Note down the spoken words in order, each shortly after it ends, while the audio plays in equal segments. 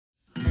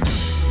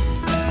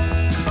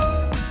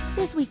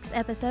This week's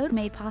episode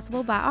made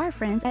possible by our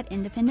friends at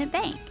Independent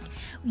Bank.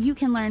 You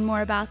can learn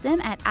more about them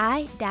at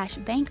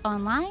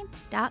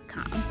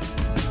i-bankonline.com.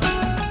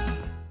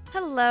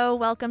 Hello,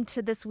 welcome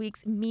to this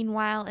week's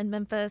Meanwhile in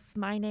Memphis.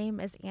 My name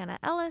is Anna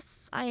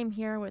Ellis. I am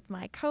here with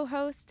my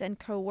co-host and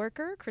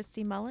co-worker,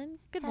 Christy Mullen.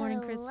 Good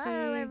morning, Christy.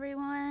 Hello,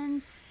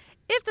 everyone.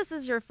 If this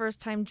is your first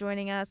time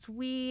joining us,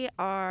 we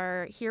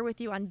are here with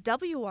you on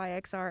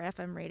WYXR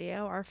FM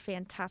radio, our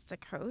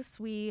fantastic hosts.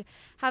 We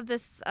have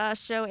this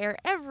show air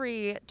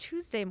every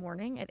Tuesday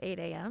morning at 8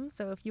 a.m.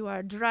 So if you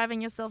are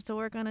driving yourself to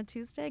work on a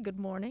Tuesday, good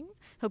morning.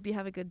 Hope you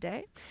have a good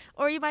day.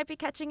 Or you might be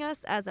catching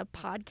us as a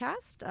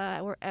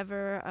podcast,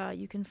 wherever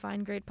you can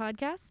find great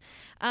podcasts.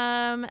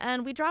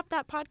 And we drop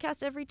that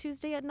podcast every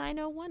Tuesday at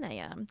 9:01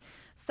 a.m.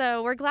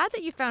 So we're glad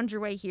that you found your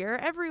way here.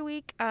 Every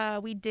week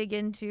we dig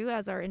into,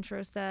 as our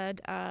intro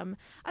said, a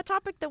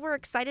topic that we're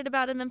excited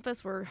about in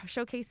Memphis. We're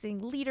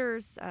showcasing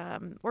leaders,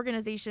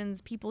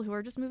 organizations, people who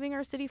are just moving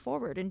our city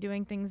forward and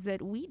doing things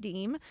that we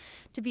deem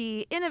to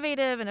be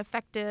innovative and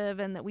effective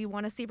and that we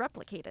want to see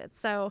replicated.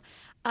 So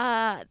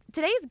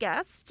today's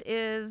guest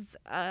is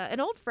an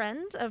old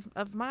friend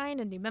of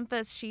mine in New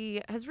Memphis.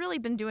 She has really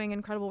been doing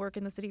incredible work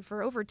in the city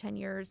for over 10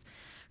 years.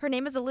 Her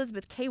name is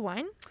Elizabeth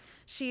Kawine.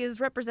 She is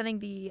representing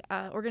the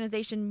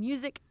organization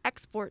Music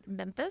Export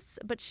Memphis,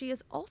 but she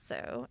is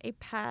also a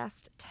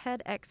past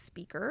TEDx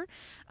speaker.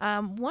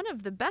 One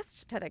of the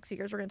best TEDx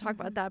speakers. We're going to talk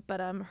about that, but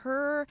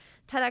her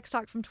TEDx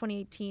talk from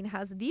 2018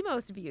 has the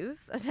most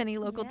views of any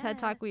local TED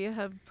Talk we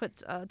have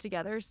put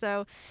together.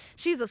 So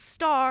she's a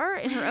star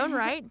in her own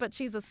right, but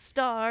she's a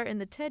star in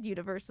the TED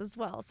universe as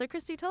well. So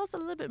Christy, tell us a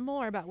little bit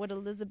more about what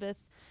Elizabeth,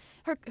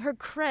 her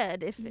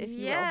cred, if you will.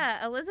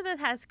 Yeah, Elizabeth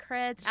has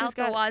creds out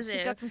the wazoo.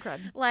 She's got some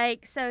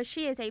cred. So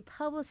she is a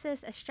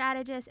publicist, a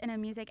strategist, and a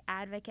music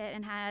advocate,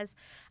 and has,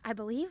 I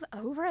believe,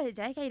 over a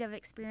decade of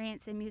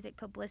experience in music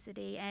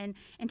publicity. And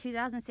in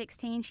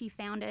 2016, she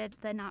founded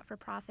the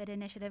not-for-profit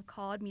initiative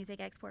called Music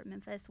Export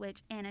Memphis,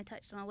 which Anna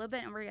touched on a little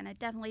bit, and we're going to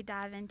definitely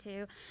dive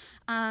into.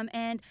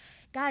 And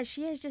guys,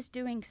 she is just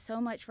doing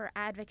so much for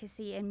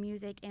advocacy and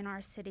music in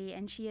our city,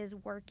 and she is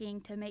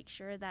working to make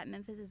sure that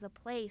Memphis is a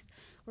place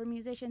where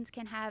musicians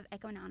can have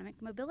economic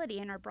mobility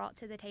and are brought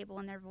to the table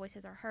and their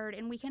voices are heard,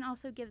 and we can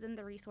also give them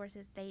the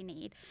resources they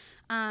need.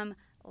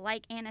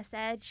 Like Anna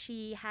said,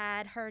 she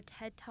had her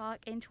TED Talk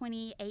in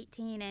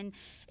 2018, and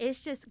it's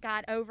just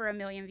got over 1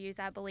 million views,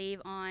 I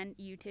believe, on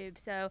YouTube.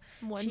 So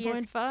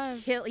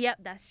 1.5. Yep,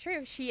 that's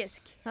true. She is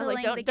killing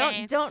the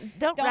game. Don't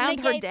round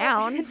her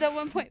down. The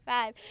 1.5.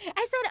 I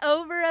said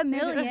over 1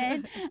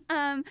 million.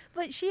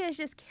 But she is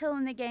just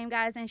killing the game,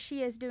 guys, and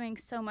she is doing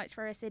so much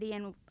for our city,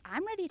 and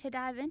I'm ready to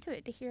dive into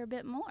it to hear a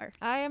bit more.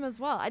 I am as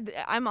well.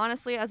 I'm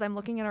honestly, as I'm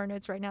looking at our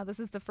notes right now,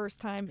 this is the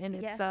first time in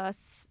its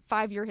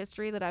 5-year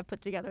history that I've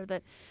put together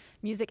that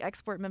Music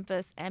Export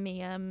Memphis,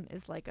 MEM,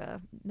 is like a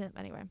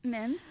anyway.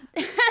 Mem.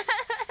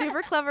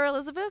 Super clever,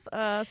 Elizabeth.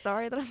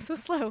 Sorry that I'm so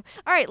slow. All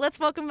right, let's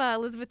welcome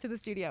Elizabeth to the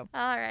studio.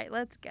 All right,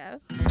 let's go.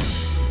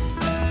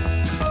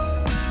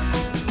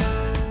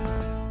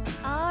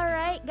 All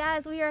right,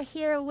 guys, we are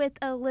here with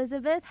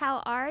Elizabeth.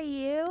 How are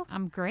you?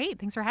 I'm great.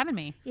 Thanks for having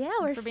me. Yeah,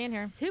 Thanks for being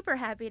here. Super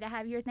happy to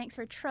have you here. Thanks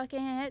for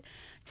trucking it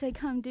to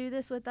come do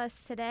this with us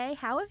today.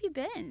 How have you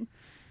been?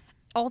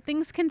 All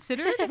things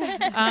considered,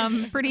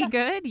 pretty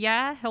good.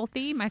 Yeah,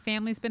 healthy. My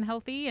family's been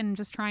healthy, and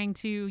just trying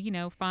to,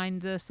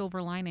 find the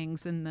silver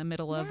linings in the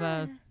middle of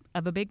a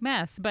big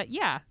mess. But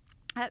yeah.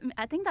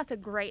 I think that's a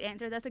great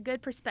answer. That's a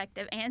good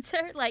perspective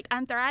answer. Like,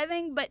 I'm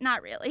thriving, but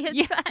not really.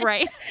 It's fine.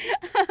 Right.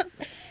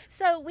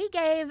 So we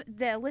gave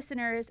the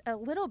listeners a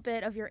little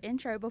bit of your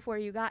intro before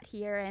you got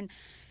here, and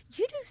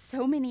you do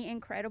so many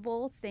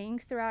incredible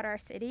things throughout our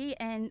city.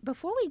 And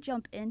before we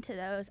jump into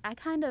those, I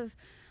kind of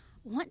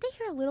want to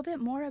hear a little bit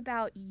more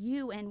about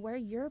you and where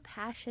your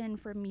passion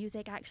for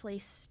music actually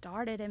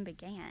started and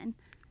began.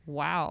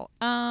 Wow.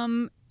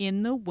 In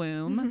the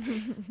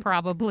womb,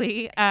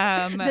 probably.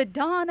 The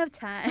dawn of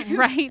time.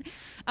 Right.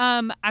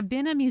 I've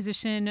been a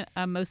musician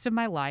most of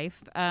my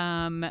life,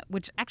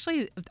 which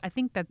actually I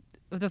think that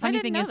the funny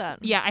thing is, I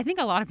think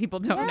a lot of people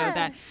don't know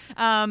that.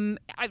 I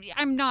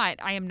am not.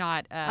 I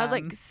was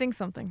like, sing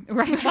something.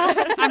 Right.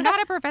 I'm not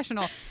a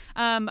professional.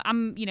 I'm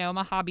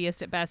a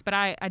hobbyist at best, but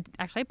I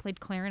actually played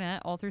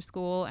clarinet all through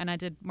school, and I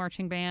did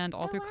marching band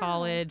all through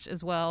college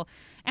as well.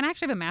 And I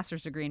actually have a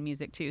master's degree in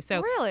music too.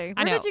 So really?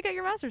 Where did you get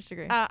your master's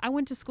degree? I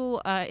went to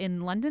school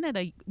in London at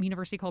a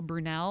university called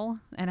Brunel,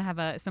 and I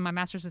have so my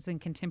master's is in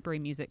contemporary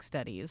music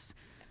studies.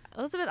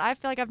 Elizabeth, I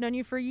feel like I've known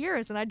you for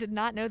years, and I did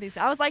not know these.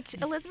 I was like,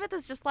 Elizabeth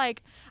is just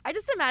like, I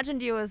just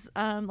imagined you as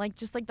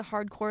just like the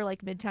hardcore,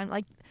 like Midtown,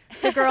 like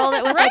the girl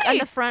that was like on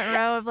the front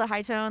row of the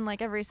High Tone,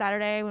 like every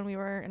Saturday when we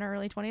were in our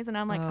early 20s. And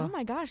I'm like, oh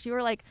my gosh,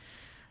 you're like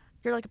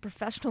a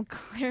professional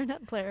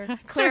clarinet player.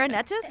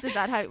 Clarinetist? Is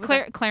that how?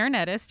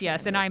 Clarinetist,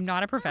 yes. And I'm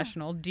not a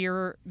professional.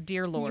 Dear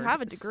Lord. You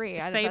have a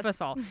degree. Save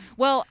us all.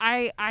 Well,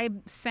 I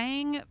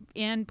sang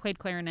and played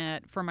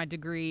clarinet for my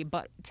degree,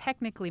 but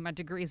technically my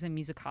degree is in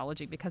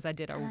musicology because I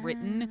did a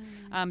written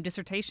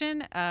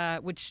dissertation,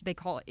 which they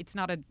call it's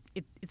not a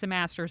it's a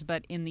master's,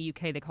 but in the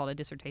UK they call it a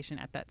dissertation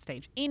at that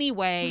stage.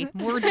 Anyway,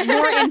 more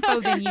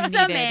info than you needed.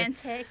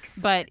 Semantics.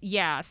 But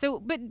yeah, so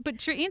but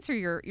to answer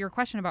your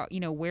question about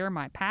where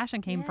my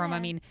passion came from, I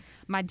mean,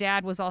 my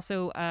dad was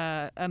also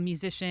a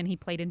musician. He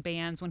played in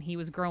bands when he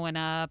was growing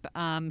up.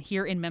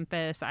 Here in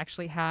Memphis, I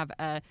actually have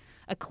a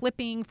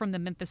clipping from the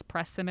Memphis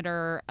Press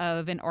Scimitar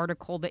of an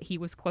article that he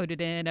was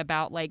quoted in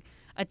about like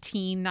a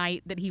teen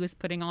night that he was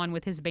putting on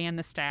with his band,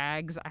 the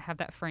Stags. I have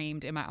that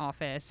framed in my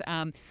office.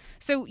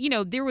 So,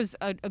 there was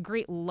a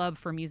great love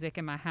for music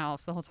in my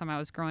house the whole time I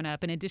was growing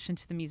up, in addition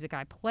to the music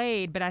I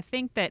played. But I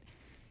think that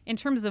in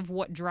terms of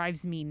what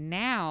drives me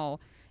now,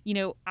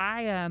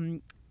 I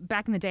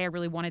back in the day, I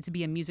really wanted to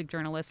be a music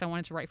journalist. I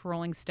wanted to write for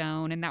Rolling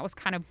Stone, and that was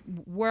kind of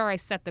where I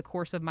set the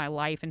course of my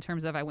life in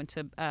terms of I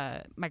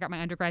got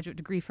my undergraduate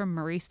degree from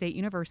Murray State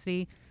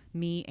University.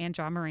 Me and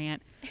John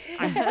Morant.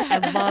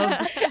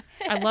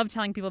 I love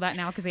telling people that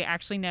now because they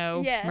actually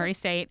know Murray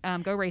State.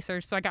 Go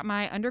Racers. So I got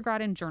my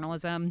undergrad in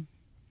journalism,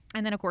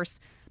 and then of course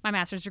my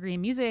master's degree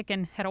in music,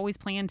 and had always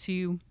planned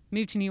to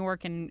move to New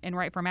York and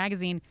write for a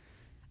magazine.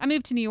 I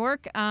moved to New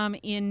York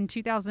in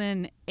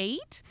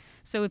 2008.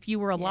 So if you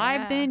were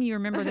alive then, you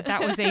remember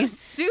that was a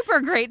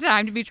super great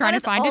time to be trying to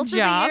find a job. That is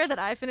also the year that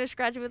I finished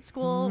graduate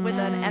school with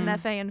an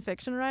MFA in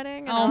fiction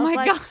writing. And oh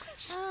my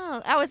gosh!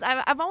 Oh,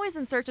 I'm always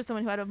in search of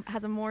someone who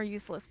has a more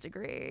useless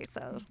degree.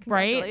 So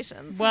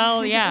congratulations. Right?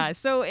 Well, yeah.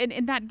 So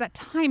and that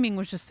timing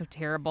was just so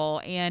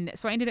terrible, and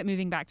so I ended up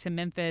moving back to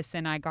Memphis,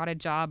 and I got a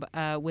job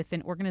with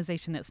an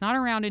organization that's not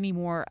around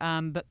anymore,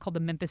 but called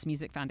the Memphis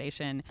Music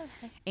Foundation.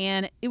 Okay.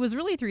 And it was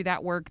really through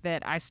that work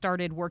that I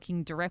started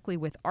working directly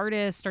with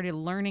artists, started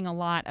learning a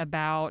lot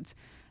about,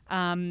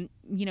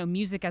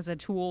 music as a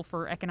tool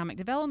for economic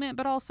development,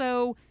 but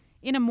also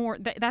in a more,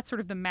 that's sort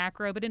of the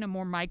macro, but in a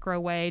more micro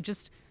way,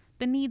 just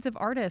the needs of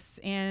artists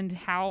and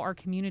how our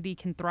community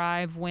can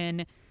thrive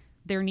when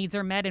their needs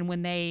are met and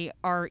when they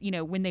are,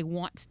 when they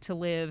want to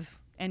live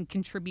and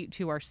contribute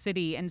to our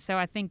city. And so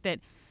I think that,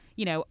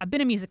 I've been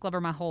a music lover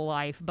my whole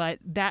life, but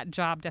that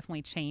job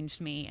definitely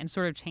changed me and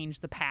sort of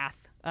changed the path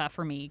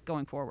for me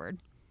going forward.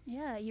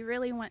 Yeah, you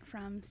really went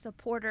from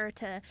supporter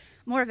to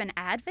more of an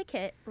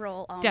advocate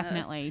role almost.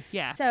 Definitely,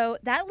 yeah. So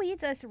that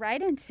leads us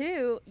right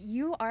into,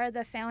 you are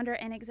the founder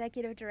and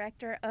executive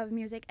director of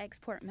Music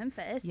Export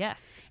Memphis.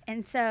 Yes.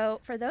 And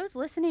so for those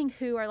listening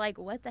who are like,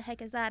 what the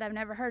heck is that? I've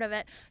never heard of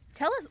it.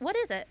 Tell us, what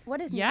is it?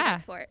 What is Music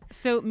Export?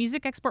 So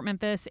Music Export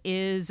Memphis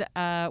is,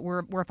 we're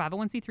a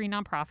 501c3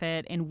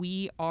 nonprofit, and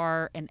we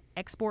are an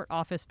export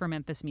office for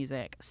Memphis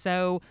music.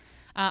 So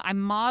I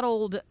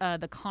modeled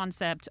the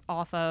concept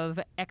off of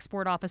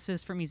export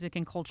offices for music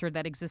and culture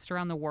that exist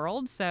around the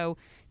world. So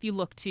if you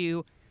look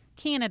to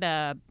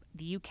Canada,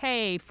 the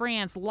UK,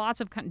 France,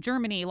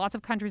 Germany, lots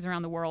of countries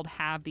around the world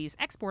have these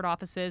export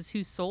offices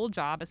whose sole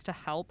job is to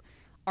help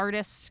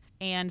artists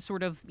and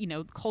sort of,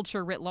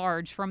 culture writ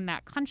large from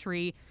that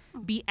country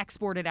be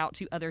exported out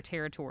to other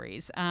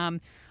territories.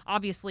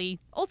 Obviously,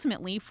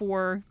 ultimately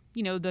for,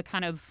 the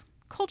kind of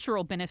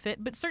cultural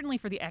benefit, but certainly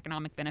for the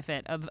economic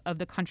benefit of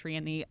the country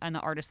and the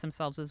artists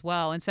themselves as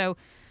well. And so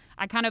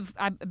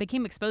I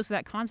became exposed to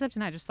that concept,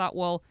 and I just thought,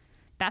 well,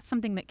 that's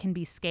something that can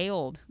be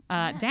scaled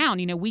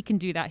down. We can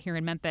do that here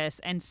in Memphis.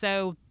 And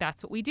so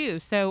that's what we do.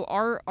 So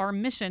our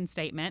mission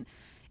statement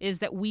is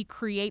that we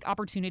create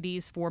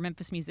opportunities for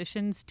Memphis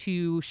musicians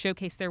to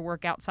showcase their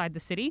work outside the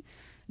city,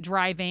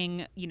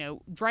 driving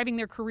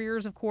their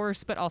careers, of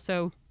course, but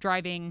also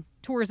driving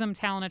tourism,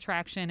 talent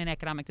attraction, and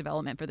economic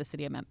development for the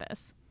city of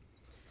Memphis.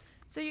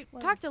 So you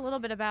talked a little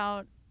bit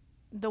about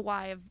the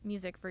why of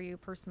music for you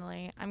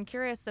personally. I'm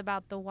curious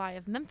about the why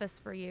of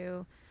Memphis for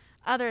you,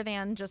 other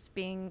than just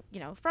being,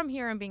 from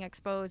here and being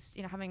exposed,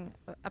 having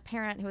a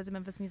parent who is a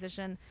Memphis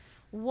musician.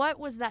 What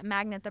was that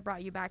magnet that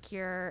brought you back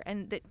here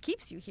and that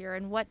keeps you here?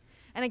 And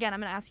again, I'm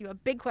going to ask you a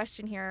big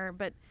question here,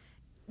 but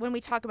when we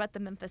talk about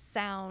the Memphis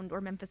sound or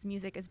Memphis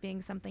music as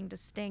being something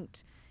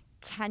distinct,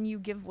 can you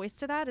give voice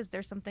to that? Is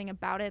there something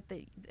about it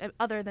that,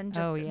 other than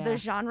just the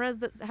genres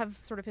that have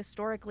sort of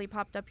historically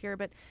popped up here,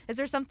 but is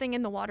there something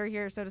in the water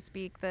here, so to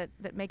speak, that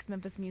makes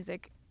Memphis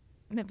music?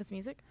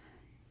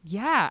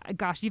 Yeah,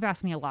 gosh, you've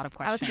asked me a lot of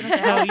questions. I was going to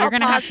say, so you're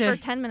going to have to for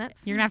 10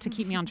 minutes. You're going to have to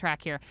keep me on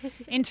track here.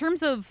 In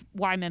terms of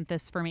why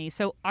Memphis for me,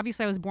 so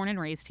obviously I was born and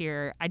raised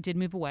here. I did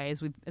move away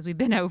as we've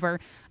been over,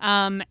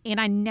 and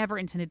I never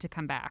intended to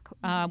come back.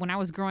 When I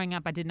was growing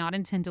up, I did not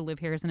intend to live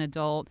here as an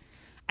adult.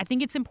 I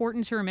think it's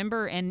important to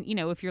remember, and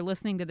if you're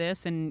listening to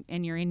this and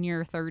you're in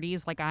your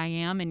 30s like I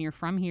am and you're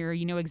from here,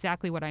 you know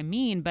exactly what I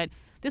mean. But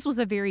this was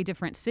a very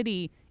different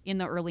city in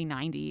the early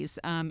 90s,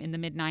 in the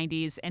mid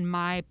 90s, and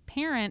my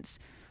parents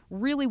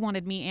really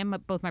wanted me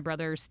and both my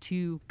brothers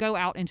to go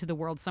out into the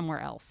world somewhere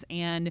else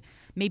and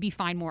maybe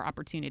find more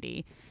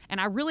opportunity. And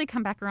I really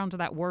come back around to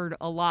that word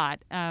a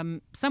lot,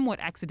 somewhat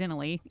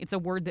accidentally. It's a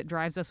word that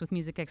drives us with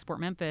Music Export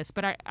Memphis.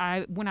 But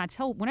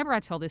whenever I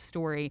tell this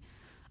story,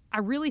 I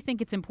really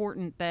think it's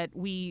important that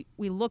we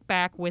look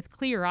back with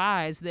clear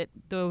eyes that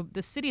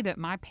the city that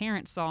my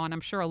parents saw, and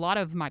I'm sure a lot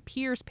of my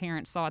peers'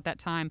 parents saw at that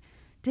time,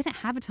 didn't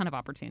have a ton of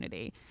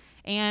opportunity.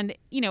 And,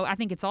 I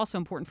think it's also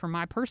important for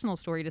my personal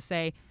story to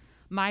say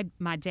my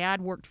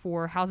dad worked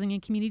for Housing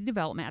and Community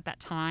Development at that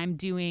time,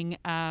 doing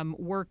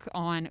work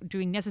on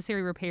doing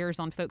necessary repairs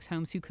on folks'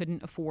 homes who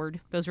couldn't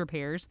afford those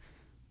repairs.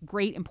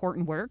 Great,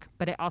 important work,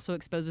 but it also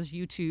exposes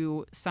you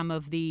to some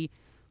of the,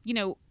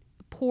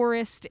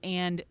 poorest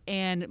and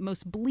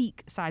most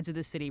bleak sides of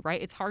the city, right?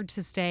 It's hard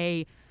to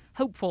stay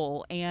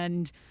hopeful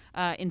and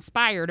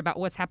inspired about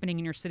what's happening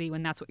in your city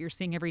when that's what you're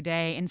seeing every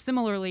day. And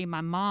similarly,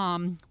 my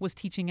mom was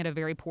teaching at a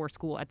very poor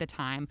school at the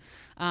time.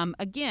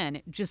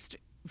 Again, just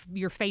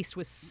you're faced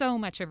with so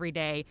much every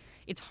day.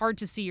 It's hard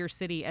to see your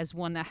city as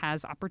one that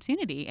has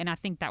opportunity. And I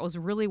think that was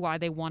really why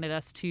they wanted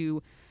us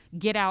to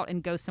get out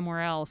and go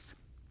somewhere else.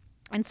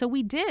 And so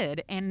we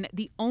did. And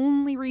the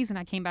only reason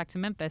I came back to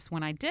Memphis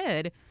when I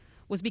did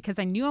was because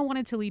I knew I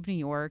wanted to leave New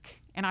York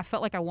and I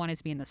felt like I wanted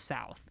to be in the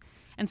South.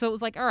 And so it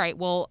was like, all right,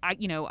 well,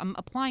 I'm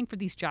applying for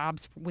these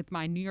jobs with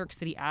my New York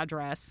City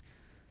address.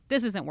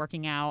 This isn't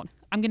working out.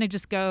 I'm going to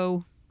just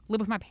go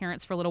live with my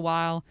parents for a little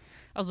while.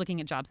 I was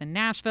looking at jobs in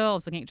Nashville. I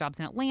was looking at jobs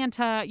in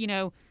Atlanta.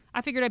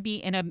 I figured I'd be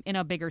in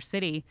a bigger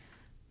city.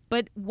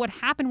 But what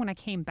happened when I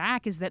came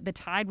back is that the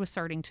tide was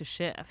starting to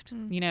shift.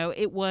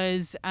 It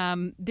was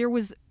there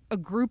was a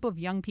group of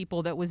young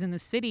people that was in the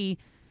city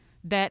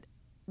that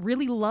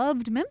really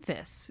loved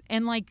Memphis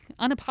and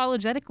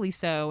unapologetically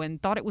so,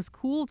 and thought it was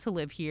cool to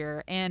live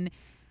here. And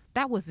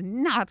that was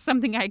not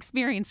something I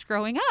experienced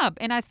growing up.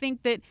 And I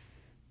think that,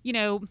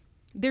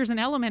 there's an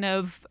element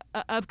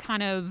of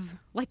kind of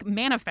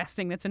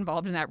manifesting that's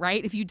involved in that,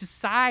 right? If you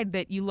decide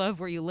that you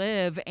love where you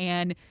live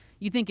and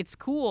you think it's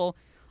cool,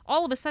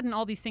 all of a sudden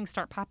all these things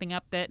start popping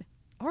up that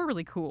are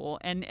really cool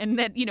and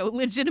that,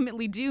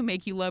 legitimately do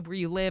make you love where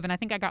you live. And I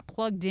think I got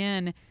plugged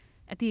in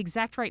at the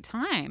exact right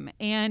time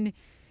and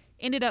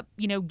ended up,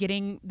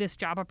 getting this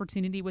job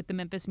opportunity with the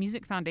Memphis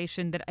Music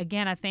Foundation that,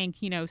 again, I think,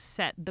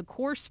 set the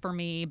course for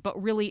me, but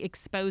really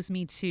exposed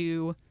me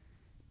to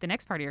the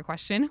next part of your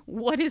question.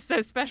 What is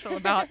so special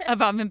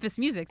about Memphis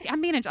music? See,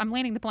 I'm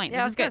landing the plane.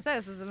 Yeah, this is good.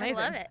 This is amazing.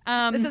 I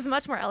love it. This is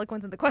much more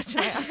eloquent than the question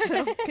I asked,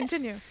 so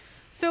continue.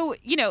 So,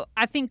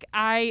 I think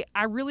I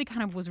really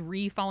kind of was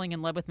falling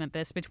in love with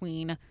Memphis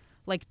between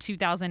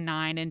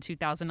 2009 and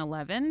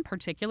 2011,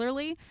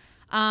 particularly.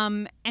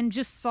 And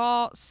just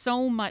saw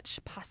so much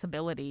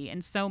possibility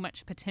and so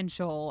much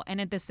potential.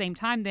 And at the same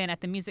time, then at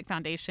the Music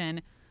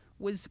Foundation,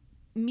 was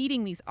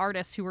meeting these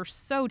artists who were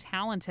so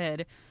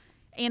talented.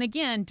 And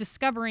again,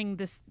 discovering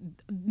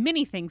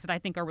many things that I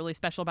think are really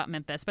special about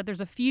Memphis. But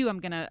there's a few I'm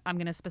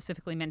gonna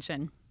specifically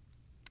mention.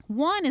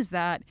 One is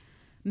that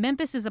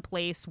Memphis is a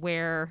place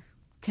where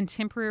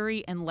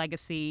contemporary and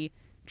legacy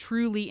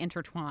truly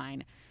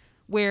intertwine.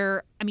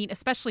 Where,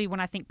 especially when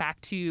I think back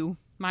to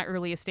my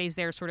earliest days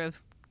there, sort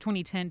of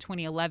 2010,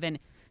 2011,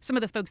 some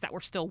of the folks that were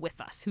still with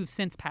us who've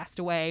since passed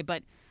away,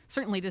 but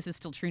certainly this is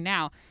still true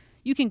now.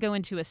 You can go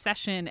into a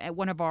session at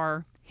one of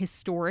our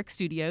historic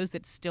studios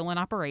that's still in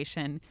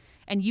operation,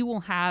 and you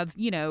will have,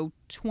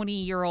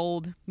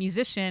 20-year-old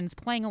musicians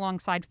playing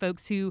alongside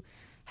folks who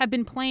have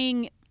been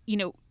playing,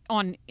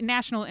 on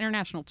national,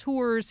 international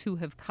tours, who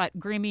have cut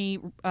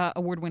Grammy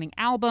award-winning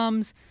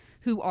albums,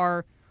 who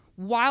are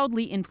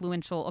wildly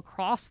influential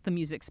across the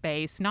music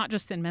space, not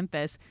just in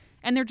Memphis,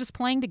 and they're just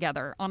playing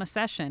together on a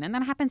session. And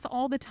that happens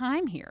all the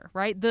time here,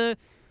 right? The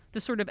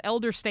sort of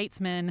elder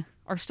statesmen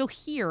are still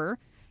here,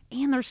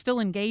 and they're still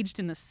engaged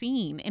in the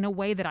scene in a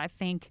way that I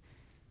think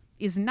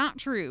is not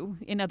true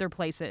in other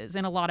places,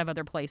 in a lot of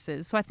other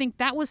places. So I think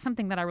that was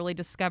something that I really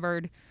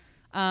discovered,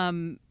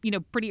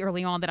 pretty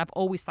early on, that I've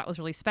always thought was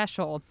really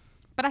special.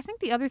 But I think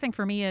the other thing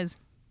for me is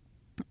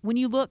when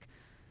you look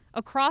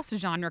across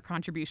genre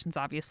contributions,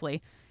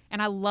 obviously,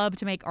 and I love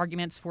to make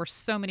arguments for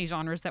so many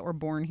genres that were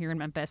born here in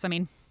Memphis.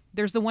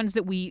 There's the ones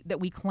that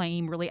we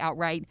claim really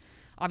outright.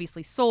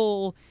 Obviously,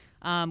 soul.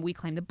 We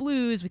claim the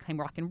blues. We claim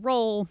rock and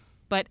roll.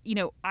 But,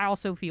 I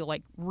also feel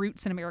like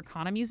roots and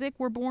Americana music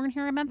were born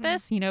here in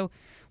Memphis. Mm-hmm.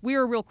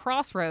 We're a real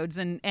crossroads.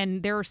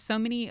 And there are so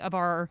many of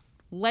our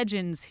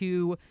legends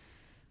who...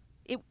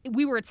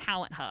 we were a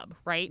talent hub,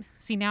 right?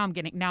 See, now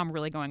I'm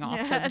really going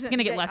off. So it's going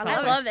to get less.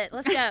 I love it.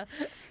 Let's go.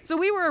 So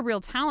we were a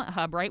real talent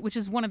hub, right? Which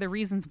is one of the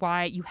reasons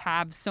why you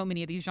have so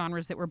many of these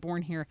genres that were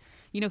born here.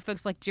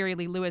 Folks like Jerry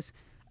Lee Lewis,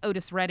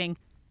 Otis Redding,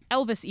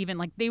 Elvis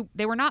even,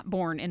 they were not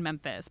born in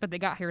Memphis, but they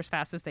got here as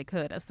fast as they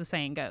could, as the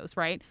saying goes,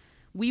 right?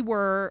 We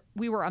were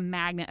a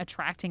magnet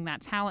attracting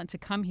that talent to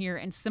come here.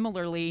 And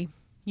similarly,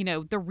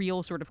 the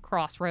real sort of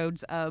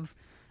crossroads of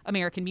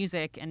American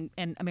music and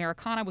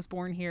Americana was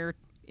born here,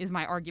 is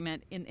my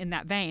argument in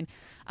that vein.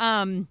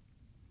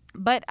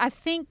 But I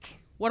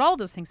think what all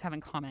those things have in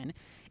common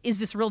is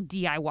this real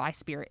DIY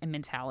spirit and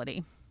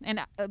mentality.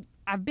 And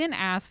I've been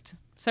asked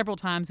several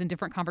times in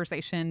different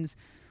conversations,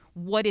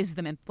 what is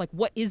the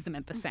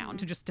Memphis sound,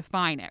 to just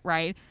define it,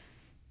 right?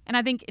 And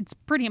I think it's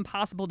pretty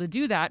impossible to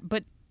do that.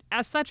 But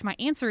as such, my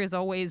answer is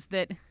always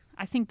that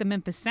I think the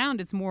Memphis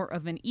sound is more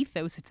of an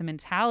ethos, it's a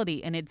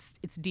mentality, and it's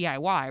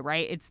DIY,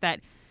 right? It's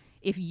that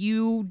if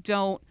you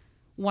don't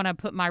want to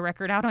put my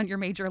record out on your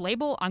major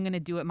label, I'm going to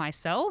do it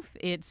myself.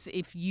 It's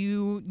if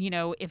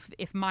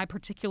if my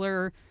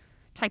particular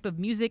type of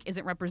music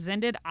isn't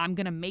represented, I'm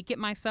going to make it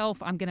myself.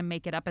 I'm going to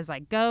make it up as I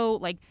go.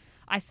 Like,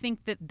 I think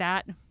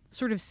that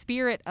sort of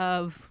spirit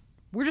of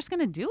we're just going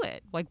to do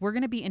it. Like, we're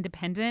going to be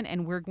independent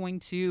and we're going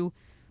to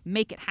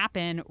make it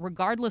happen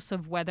regardless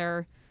of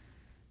whether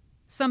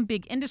some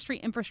big industry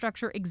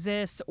infrastructure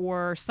exists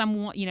or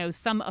some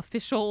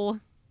official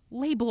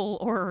label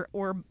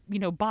or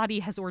body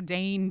has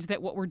ordained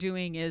that what we're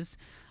doing is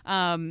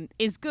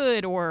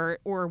good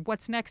or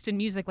what's next in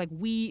music. Like,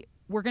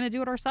 we're going to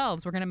do it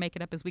ourselves. We're going to make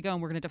it up as we go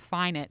and we're going to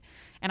define it.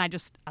 And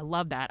I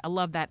love that. I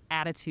love that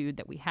attitude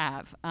that we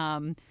have.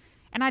 And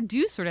I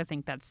do sort of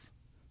think that's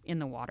in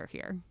the water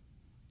here.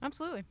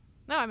 Absolutely.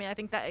 No, I mean, I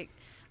think that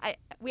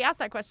we asked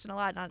that question a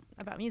lot, not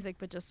about music,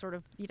 but just sort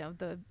of,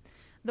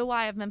 the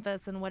why of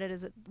Memphis and what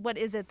is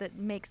it that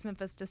makes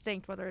Memphis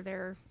distinct, whether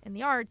they're in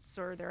the arts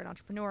or they're an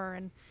entrepreneur.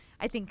 And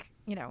I think,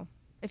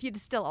 if you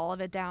distill all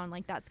of it down,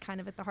 like, that's kind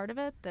of at the heart of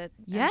it.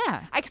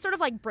 I sort of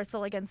like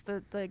bristle against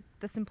the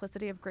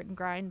simplicity of grit and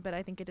grind, but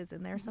I think it is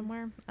in there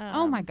somewhere.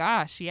 Oh my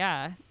gosh,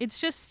 yeah. It's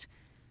just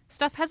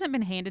stuff hasn't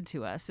been handed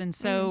to us, and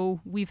so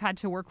we've had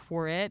to work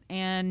for it,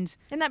 and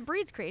that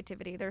breeds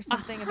creativity. There's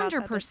something 100%, about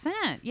that.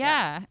 100%,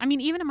 yeah. I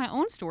mean, even in my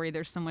own story,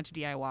 there's so much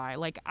DIY.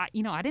 Like, I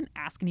didn't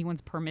ask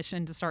anyone's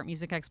permission to start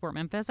Music Export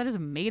Memphis. I just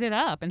made it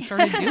up and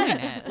started doing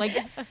it. Like,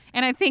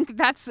 and I think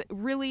that's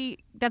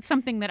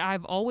something that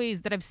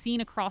I've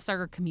seen across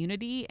our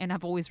community, and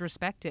I've always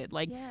respected.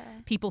 Like,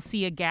 people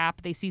see a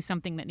gap, they see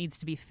something that needs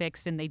to be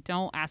fixed, and they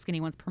don't ask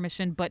anyone's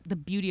permission. But the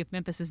beauty of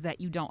Memphis is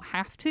that you don't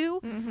have to.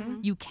 Mm-hmm.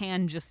 You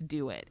can just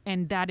do it,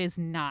 and that is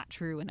not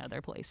true in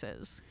other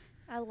places.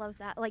 I love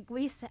that. Like,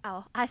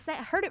 I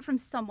heard it from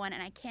someone,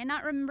 and I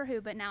cannot remember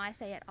who, but now I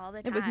say it all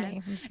the time. It was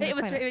me. It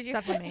was you.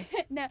 Definitely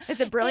me. No. Is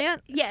it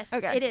brilliant? Yes,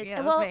 okay. It is. Yeah,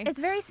 well, it's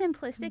very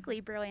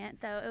simplistically brilliant,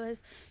 though. It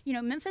was,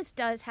 Memphis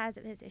has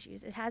its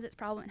issues. It has its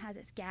problem. It has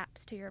its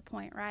gaps, to your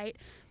point, right?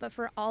 But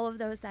for all of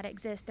those that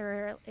exist,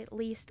 there are at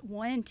least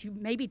 1 to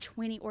maybe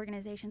 20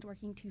 organizations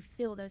working to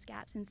fill those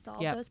gaps and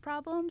solve those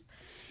problems.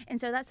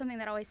 And so that's something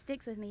that always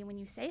sticks with me when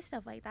you say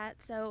stuff like that.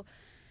 So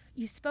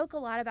you spoke a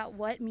lot about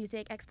what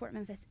Music Export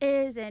Memphis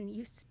is, and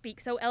you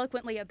speak so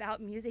eloquently about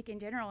music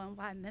in general and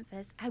why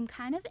Memphis. I'm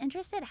kind of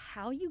interested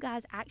how you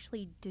guys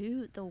actually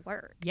do the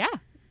work. Yeah,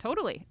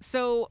 totally.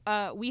 So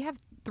we have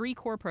 3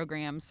 core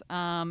programs,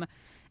 and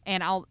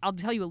I'll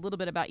tell you a little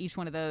bit about each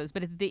one of those.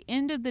 But at the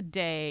end of the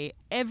day,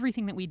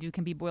 everything that we do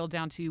can be boiled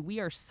down to we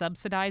are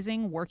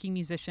subsidizing working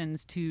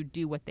musicians to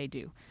do what they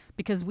do,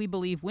 because we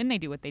believe when they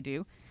do what they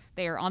do,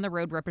 they are on the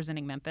road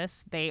representing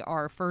Memphis. They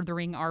are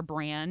furthering our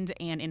brand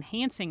and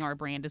enhancing our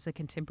brand as a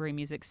contemporary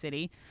music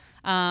city.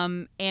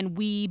 And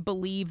we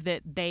believe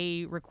that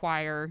they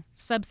require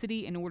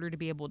subsidy in order to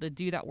be able to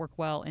do that work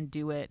well and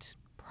do it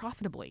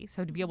profitably,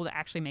 so to be able to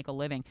actually make a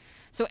living.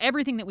 So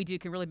everything that we do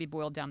can really be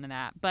boiled down to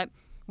that. But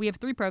we have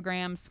 3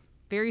 programs,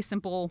 very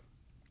simple.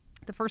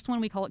 The first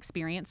one we call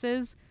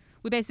Experiences.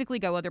 We basically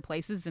go other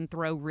places and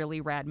throw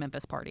really rad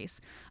Memphis parties.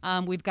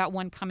 We've got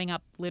one coming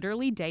up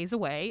literally days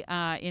away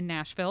in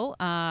Nashville,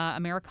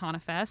 Americana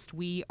Fest. This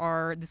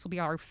will be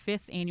our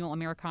 5th annual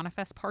Americana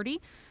Fest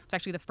party. It's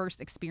actually the first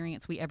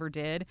experience we ever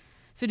did.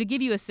 So to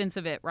give you a sense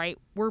of it, right,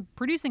 we're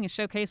producing a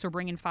showcase. We're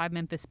bringing 5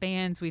 Memphis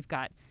bands. We've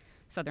got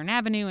Southern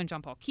Avenue and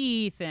John Paul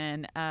Keith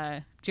and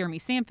Jeremy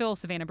Sanfill,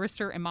 Savannah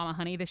Brister, and Mama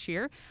Honey this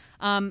year.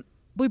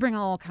 We bring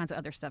all kinds of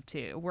other stuff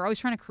too. We're always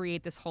trying to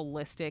create this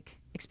holistic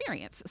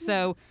experience.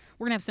 So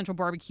we're going to have Central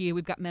Barbecue.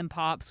 We've got Mem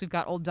Pops. We've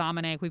got Old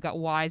Dominic. We've got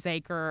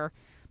Wiseacre.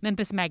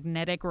 Memphis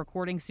Magnetic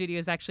Recording Studio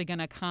is actually going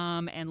to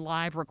come and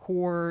live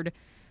record.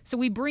 So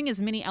we bring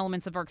as many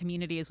elements of our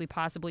community as we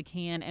possibly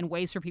can and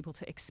ways for people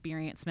to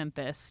experience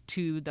Memphis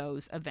to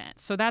those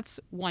events. So that's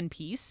one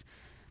piece.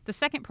 The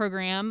second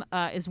program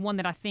is one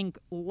that I think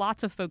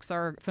lots of folks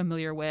are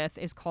familiar with,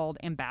 is called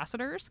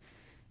Ambassadors.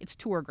 It's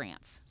tour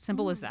grants.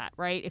 Simple as that,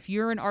 right? If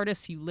you're an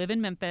artist, you live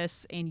in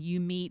Memphis, and you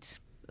meet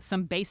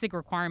some basic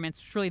requirements.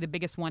 Really, the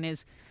biggest one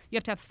is you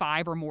have to have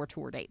 5 or more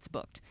tour dates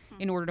booked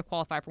in order to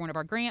qualify for one of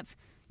our grants.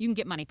 You can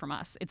get money from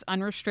us. It's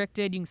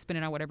unrestricted. You can spend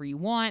it on whatever you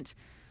want.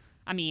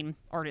 I mean,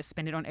 artists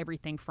spend it on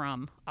everything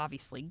from,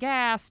 obviously,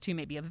 gas to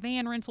maybe a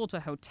van rental to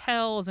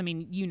hotels. I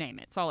mean, you name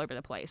it. It's all over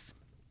the place.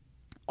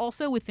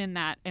 Also, within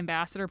that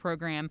ambassador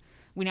program,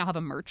 we now have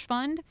a merch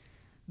fund.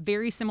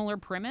 Very similar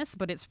premise,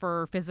 but it's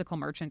for physical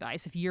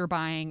merchandise. If you're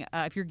buying,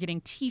 if you're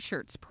getting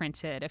T-shirts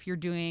printed, if you're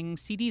doing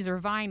CDs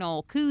or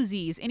vinyl,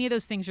 koozies, any of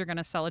those things you're going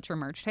to sell at your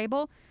merch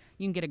table,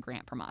 you can get a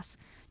grant from us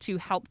to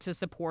help to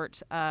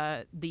support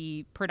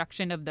the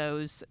production of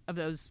those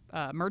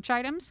merch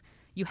items.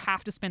 You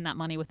have to spend that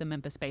money with a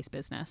Memphis-based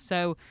business.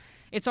 So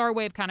it's our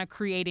way of kind of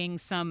creating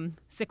some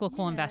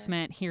cyclical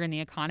investment here in the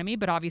economy,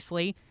 but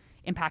obviously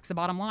impacts the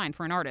bottom line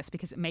for an artist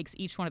because it makes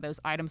each one of those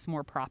items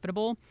more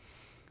profitable.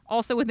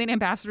 Also within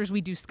Ambassadors,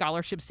 we do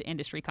scholarships to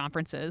industry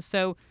conferences.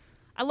 So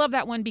I love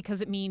that one because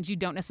it means you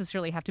don't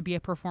necessarily have to be a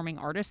performing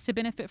artist to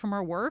benefit from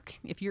our work.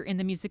 If you're in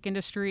the music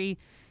industry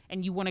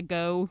and you want to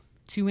go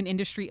to an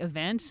industry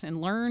event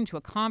and learn, to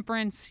a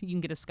conference, you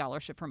can get a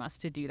scholarship from us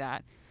to do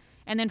that.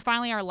 And then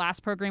finally, our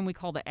last program we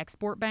call the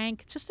Export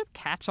Bank, just a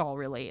catch-all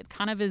really. It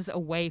kind of is a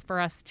way for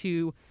us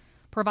to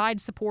provide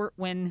support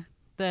when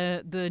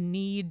the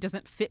need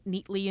doesn't fit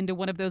neatly into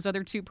one of those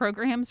other two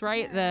programs,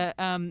 right? Yeah.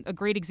 A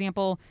great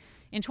example,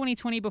 in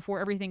 2020, before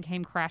everything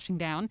came crashing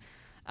down,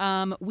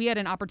 we had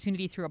an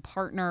opportunity through a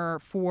partner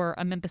for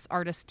a Memphis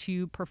artist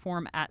to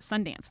perform at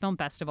Sundance Film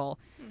Festival.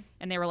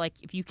 And they were like,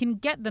 if you can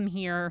get them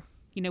here,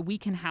 we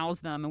can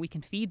house them and we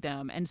can feed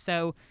them. And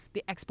so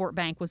the Export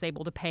Bank was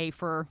able to pay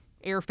for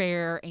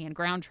airfare and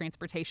ground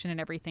transportation and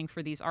everything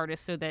for these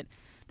artists so that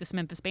this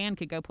Memphis band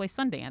could go play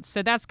Sundance.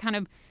 So that's kind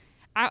of,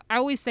 I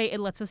always say it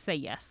lets us say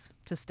yes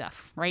to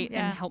stuff, right?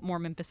 Yeah. And help more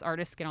Memphis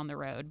artists get on the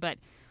road. But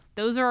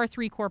those are our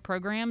three core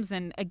programs.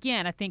 And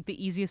again, I think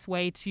the easiest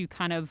way to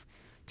kind of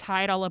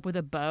tie it all up with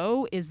a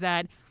bow is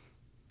that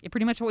it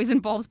pretty much always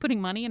involves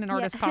putting money in an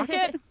artist's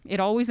pocket. It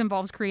always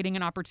involves creating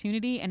an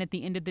opportunity. And at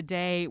the end of the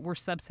day, we're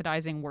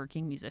subsidizing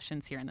working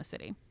musicians here in the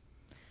city.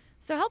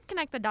 So help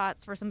connect the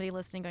dots for somebody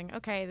listening going,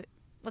 okay,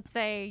 let's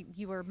say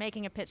you were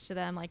making a pitch to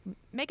them, like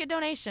make a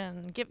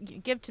donation,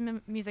 give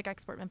to Music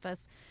Export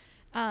Memphis.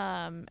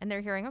 And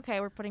they're hearing, okay,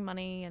 we're putting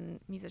money in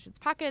musicians'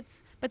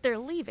 pockets, but they're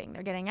leaving.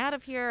 They're getting out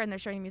of here and they're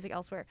showing music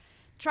elsewhere.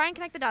 Try and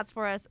connect the dots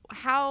for us.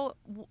 How,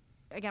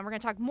 again, we're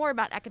going to talk more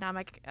about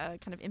economic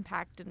kind of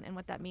impact and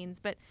what that means,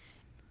 but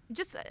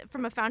just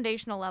from a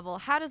foundational level,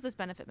 how does this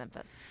benefit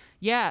Memphis?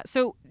 Yeah,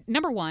 so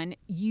number one,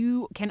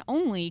 you can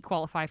only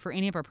qualify for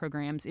any of our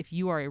programs if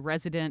you are a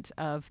resident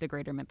of the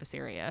greater Memphis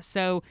area.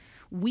 So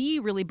we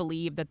really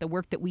believe that the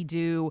work that we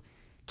do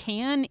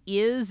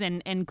is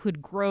and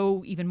could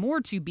grow even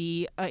more to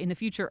be in the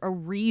future a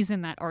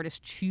reason that artists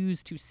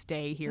choose to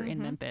stay here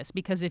in Memphis.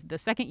 Because if the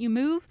second you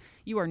move,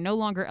 you are no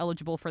longer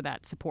eligible for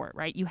that support,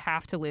 right? You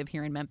have to live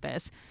here in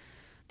Memphis.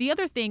 The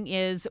other thing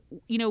is,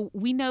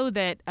 we know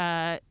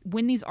that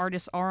when these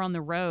artists are on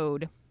the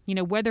road,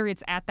 whether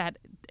it's at that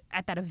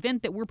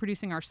event that we're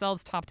producing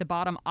ourselves top to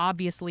bottom,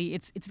 obviously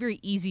it's very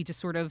easy to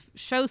sort of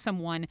show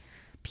someone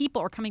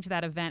people are coming to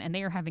that event and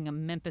they are having a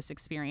Memphis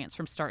experience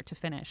from start to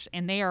finish.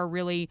 And they are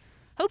really,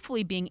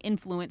 hopefully, being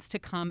influenced to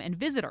come and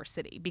visit our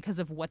city because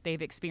of what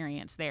they've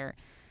experienced there.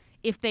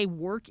 If they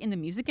work in the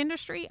music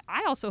industry,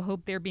 I also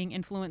hope they're being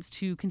influenced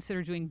to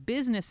consider doing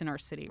business in our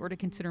city or to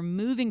consider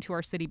moving to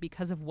our city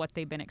because of what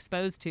they've been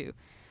exposed to.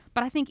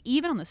 But I think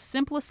even on the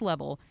simplest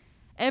level,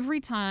 every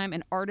time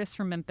an artist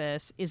from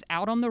Memphis is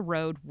out on the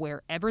road,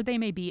 wherever they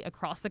may be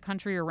across the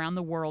country or around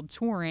the world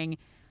touring,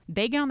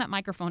 they get on that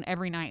microphone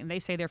every night and they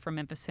say they're from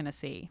Memphis,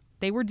 Tennessee.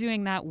 They were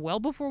doing that well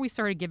before we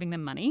started giving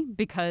them money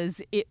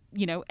because it,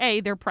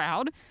 A, they're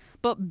proud,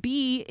 but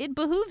B, it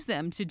behooves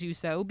them to do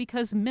so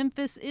because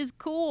Memphis is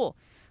cool.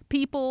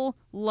 People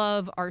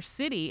love our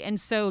city. And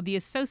so the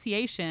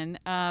association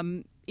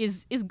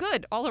is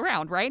good all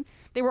around, right?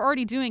 They were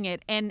already doing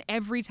it. And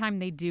every time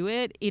they do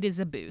it, it is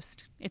a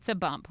boost. It's a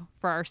bump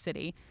for our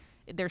city.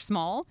 They're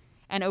small.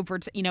 And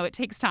it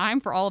takes time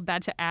for all of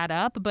that to add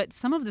up. But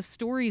some of the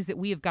stories that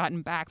we have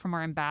gotten back from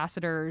our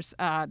ambassadors,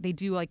 they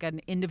do like an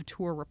end of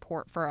tour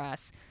report for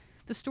us.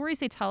 The stories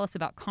they tell us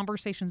about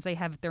conversations they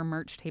have at their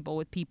merch table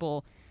with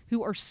people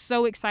who are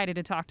so excited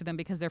to talk to them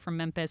because they're from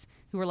Memphis,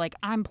 who are like,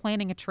 I'm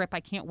planning a trip. I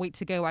can't wait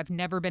to go. I've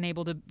never been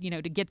able to,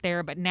 to get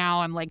there. But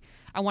now I'm like,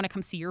 I want to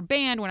come see your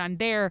band when I'm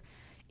there.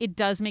 It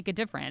does make a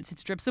difference.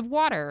 It's drips of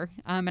water.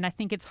 And I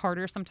think it's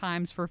harder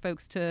sometimes for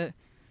folks to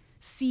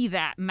see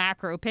that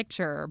macro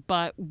picture,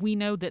 but we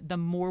know that the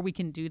more we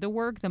can do the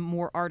work, the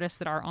more artists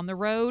that are on the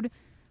road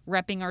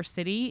repping our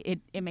city,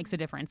 it makes a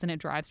difference and it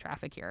drives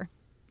traffic here.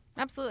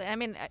 Absolutely. I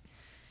mean,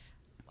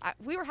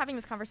 we were having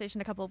this conversation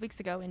a couple of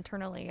weeks ago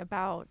internally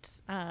about,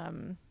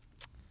 not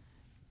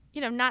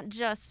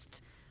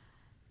just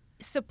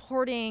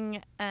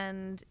supporting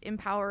and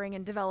empowering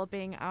and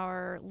developing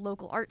our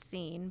local art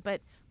scene,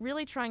 but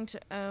really trying to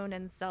own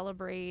and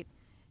celebrate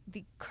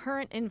the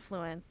current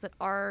influence that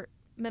our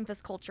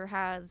Memphis culture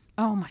has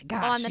on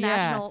the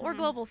national or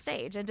global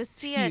stage, and to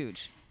see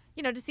huge.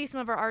 To see some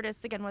of our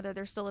artists, again, whether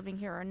they're still living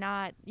here or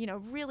not,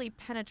 really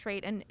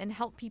penetrate and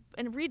help people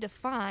and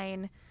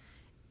redefine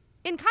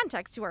in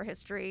context to our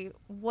history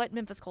what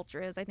Memphis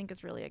culture is, I think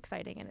is really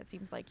exciting. And it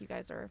seems like you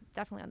guys are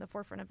definitely on the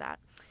forefront of that.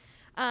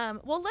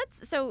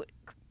 So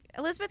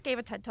Elizabeth gave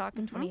a TED Talk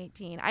in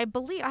 2018. I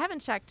haven't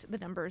checked the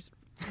numbers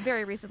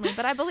very recently,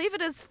 but I believe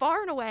it is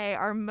far and away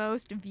our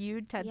most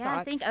viewed TED Talk. Yeah,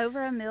 I think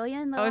over 1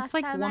 million. It's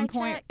like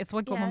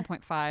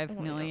 1.5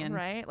 million.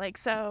 Right? Like,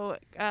 so.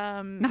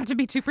 Not to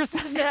be too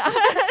precise. Yeah.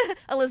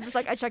 Elizabeth's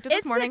like, I checked it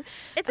this morning.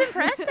 It's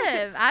impressive.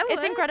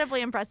 It's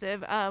incredibly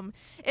impressive.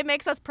 It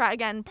makes us proud.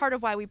 Again, part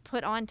of why we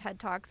put on TED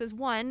Talks is,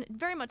 one,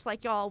 very much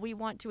like y'all, we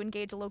want to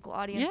engage a local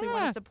audience. Yeah. We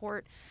want to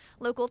support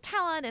local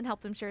talent and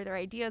help them share their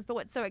ideas. But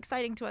what's so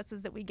exciting to us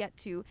is that we get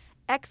to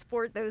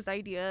export those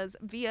ideas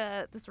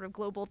via the sort of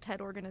global TED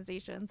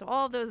organization. So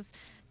all of those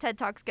TED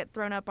Talks get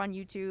thrown up on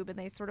YouTube, and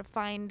they sort of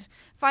find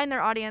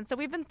their audience. So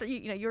we've been,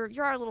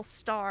 you're our little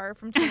star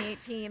from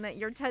 2018. That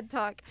your TED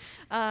Talk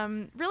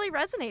really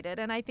resonated,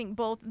 and I think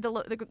both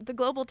the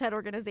Global TED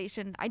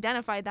organization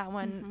identified that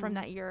one from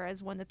that year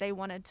as one that they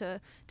wanted to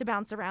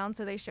bounce around,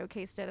 so they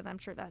showcased it, and I'm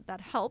sure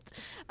that helped.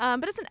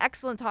 But it's an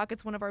excellent talk.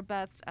 It's one of our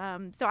best.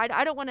 So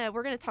I don't want to.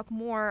 We're going to talk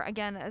more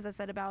again, as I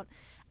said, about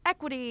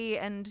equity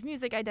and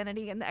music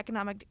identity and the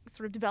economic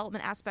sort of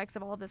development aspects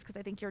of all of this, because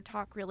I think your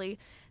talk really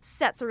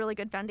sets a really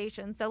good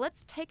foundation. So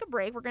let's take a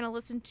break. We're going to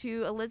listen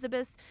to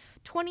Elizabeth's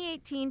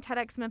 2018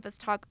 TEDx Memphis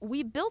talk,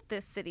 We Built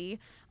This City,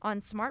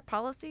 on smart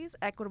policies,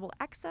 equitable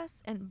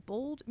access, and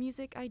bold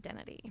music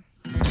identity.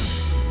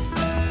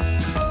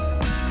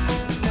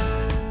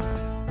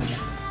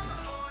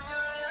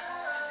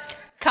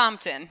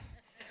 Compton.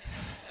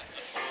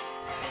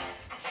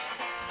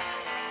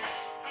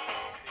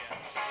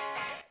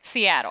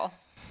 Seattle.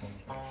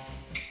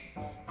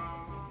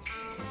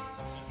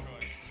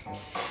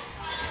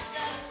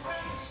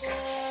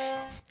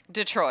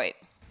 Detroit.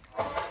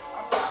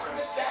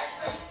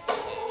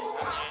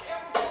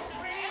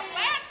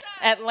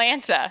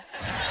 Atlanta.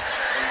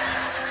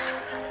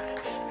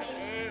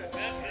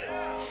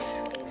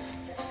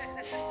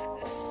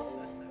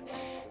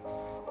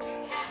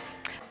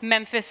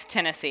 Memphis,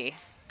 Tennessee.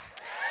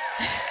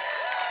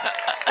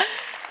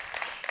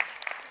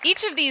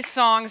 Each of these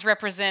songs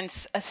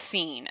represents a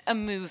scene, a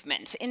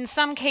movement, in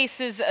some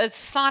cases a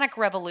sonic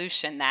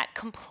revolution that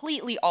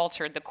completely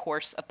altered the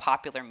course of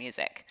popular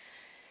music.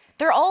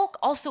 They're all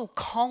also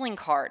calling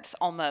cards,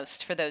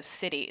 almost, for those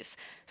cities.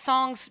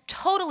 Songs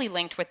totally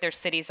linked with their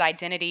city's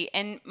identity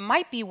and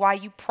might be why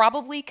you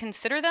probably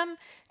consider them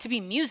to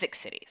be music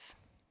cities.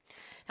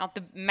 Now,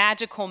 the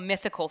magical,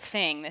 mythical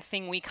thing, the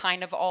thing we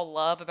kind of all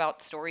love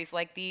about stories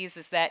like these,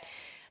 is that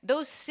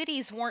those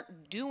cities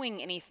weren't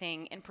doing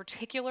anything in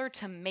particular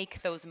to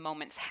make those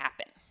moments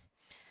happen.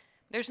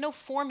 There's no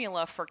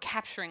formula for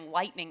capturing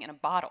lightning in a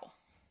bottle.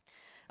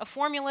 A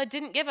formula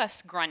didn't give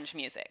us grunge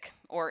music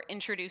or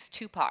introduce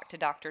Tupac to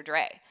Dr.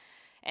 Dre.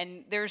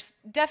 And there's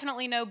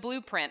definitely no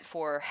blueprint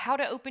for how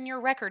to open your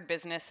record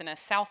business in a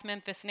South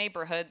Memphis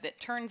neighborhood that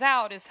turns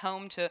out is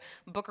home to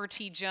Booker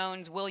T.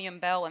 Jones, William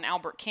Bell, and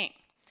Albert King.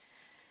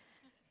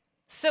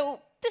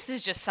 So this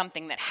is just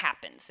something that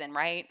happens then,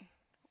 right?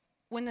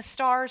 When the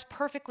stars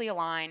perfectly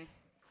align,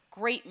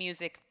 great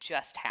music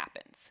just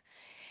happens.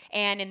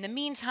 And in the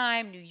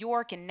meantime, New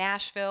York and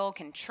Nashville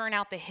can churn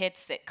out the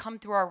hits that come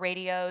through our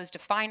radios,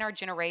 define our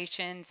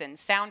generations, and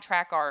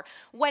soundtrack our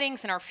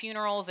weddings and our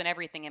funerals and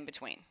everything in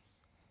between.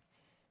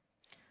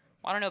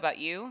 Well, I don't know about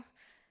you,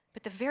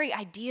 but the very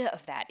idea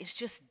of that is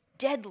just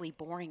deadly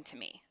boring to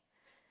me.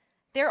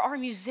 There are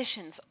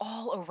musicians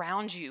all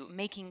around you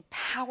making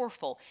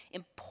powerful,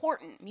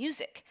 important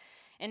music.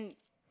 And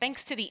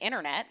thanks to the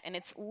internet and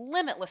its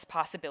limitless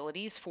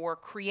possibilities for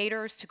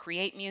creators to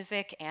create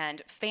music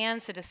and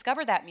fans to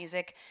discover that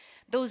music,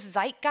 those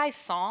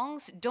zeitgeist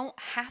songs don't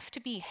have to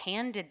be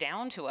handed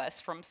down to us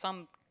from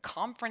some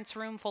conference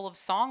room full of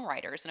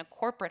songwriters in a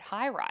corporate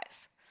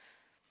high-rise.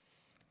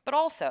 But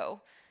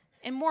also,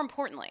 and more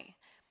importantly,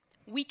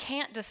 we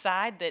can't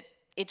decide that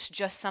it's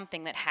just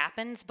something that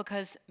happens,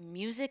 because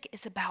music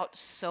is about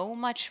so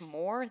much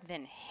more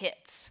than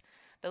hits,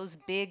 those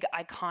big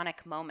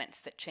iconic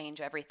moments that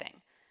change everything.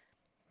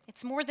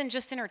 It's more than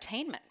just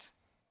entertainment.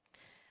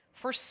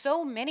 For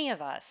so many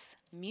of us,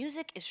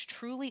 music is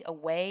truly a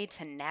way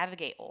to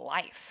navigate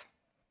life.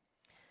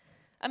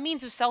 A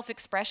means of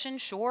self-expression,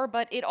 sure,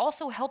 but it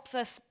also helps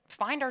us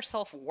find our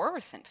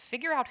self-worth and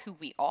figure out who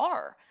we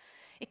are.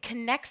 It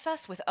connects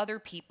us with other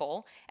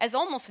people, as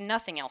almost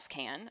nothing else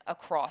can,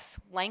 across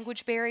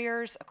language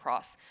barriers,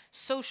 across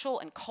social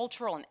and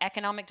cultural and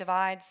economic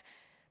divides.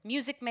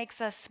 Music makes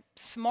us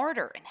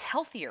smarter and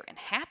healthier and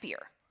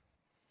happier.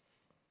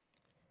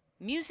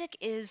 Music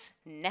is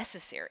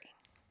necessary.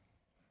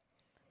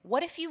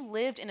 What if you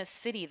lived in a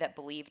city that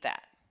believed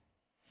that?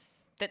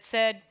 That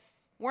said,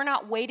 we're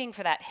not waiting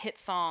for that hit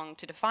song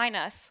to define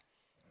us.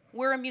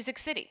 We're a music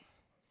city,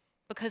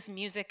 because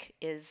music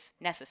is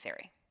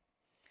necessary.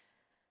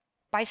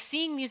 By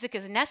seeing music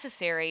as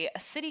necessary, a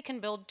city can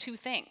build two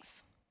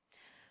things.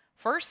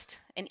 First,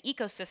 an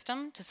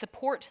ecosystem to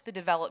support the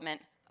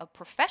development of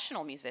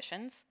professional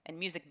musicians and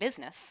music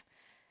business.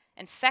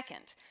 And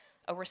second,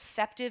 a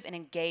receptive and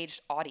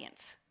engaged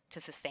audience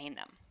to sustain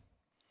them.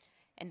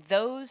 And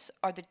those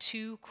are the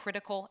two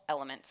critical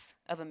elements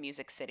of a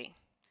music city.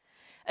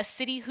 A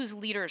city whose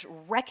leaders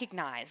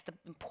recognize the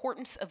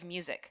importance of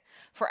music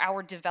for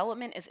our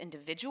development as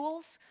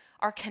individuals,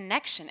 our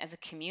connection as a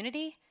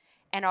community,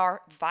 and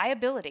our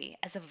viability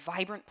as a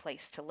vibrant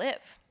place to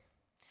live.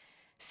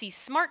 See,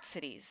 smart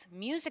cities,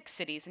 music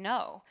cities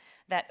know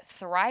that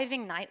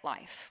thriving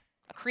nightlife,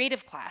 a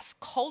creative class,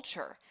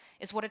 culture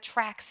is what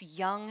attracts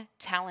young,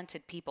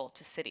 talented people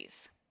to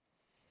cities.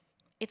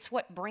 It's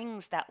what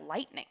brings that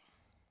lightning.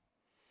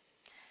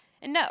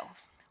 And no,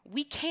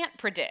 we can't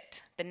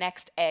predict the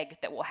next egg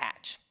that will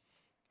hatch,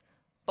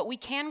 but we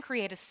can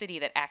create a city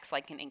that acts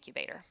like an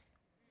incubator.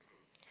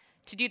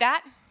 To do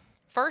that,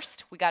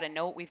 first, we got to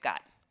know what we've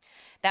got.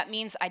 That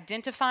means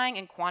identifying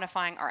and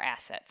quantifying our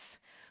assets.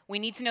 We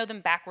need to know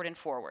them backward and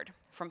forward,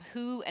 from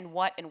who and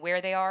what and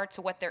where they are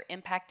to what their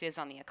impact is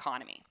on the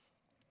economy.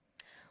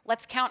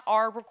 Let's count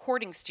our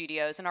recording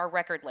studios and our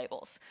record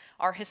labels,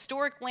 our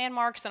historic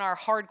landmarks and our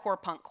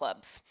hardcore punk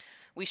clubs.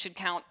 We should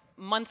count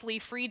monthly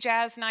free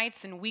jazz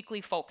nights and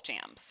weekly folk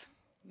jams,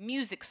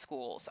 music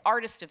schools,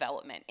 artist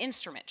development,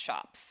 instrument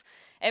shops,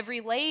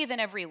 every lathe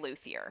and every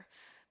luthier,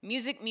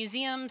 music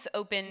museums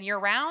open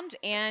year-round,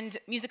 and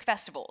music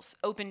festivals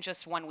open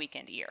just one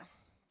weekend a year.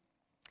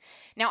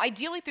 Now,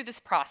 ideally through this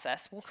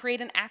process, we'll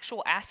create an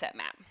actual asset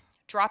map,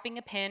 dropping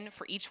a pin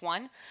for each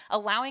one,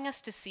 allowing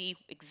us to see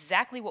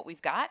exactly what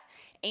we've got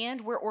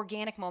and where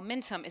organic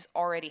momentum is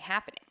already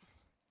happening.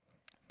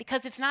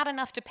 Because it's not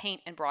enough to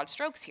paint in broad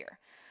strokes here.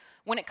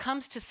 When it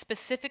comes to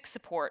specific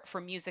support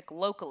for music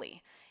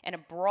locally and a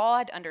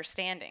broad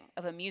understanding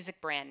of a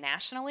music brand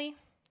nationally,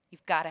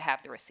 you've got to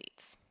have the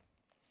receipts.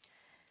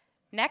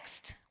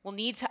 Next, we'll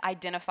need to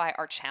identify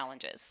our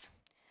challenges.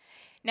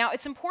 Now,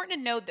 it's important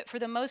to note that for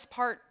the most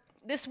part,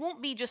 this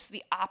won't be just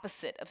the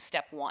opposite of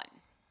step one.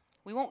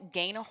 We won't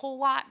gain a whole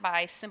lot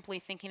by simply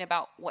thinking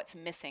about what's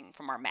missing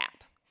from our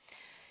map.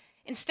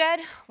 Instead,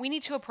 we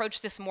need to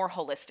approach this more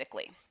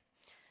holistically.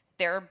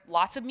 There are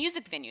lots of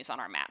music venues on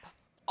our map.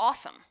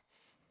 Awesome.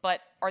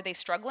 But are they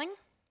struggling?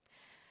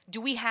 Do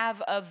we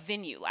have a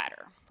venue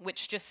ladder,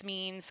 which just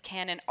means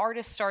can an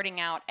artist starting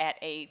out at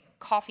a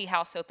coffee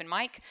house open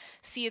mic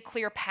see a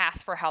clear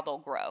path for how they'll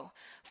grow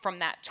from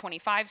that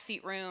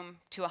 25-seat room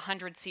to a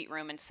 100-seat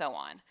room and so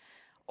on?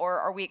 Or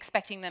are we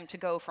expecting them to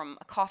go from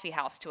a coffee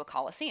house to a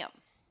coliseum?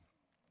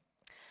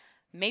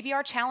 Maybe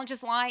our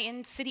challenges lie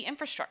in city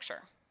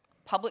infrastructure,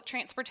 public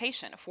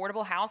transportation,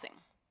 affordable housing.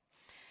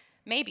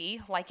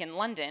 Maybe, like in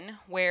London,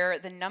 where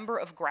the number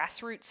of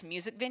grassroots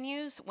music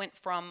venues went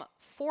from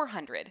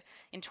 400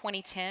 in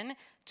 2010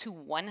 to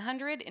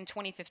 100 in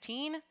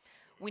 2015,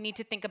 we need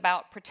to think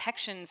about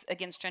protections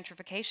against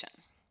gentrification.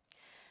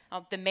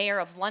 The mayor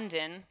of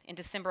London in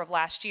December of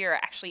last year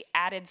actually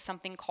added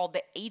something called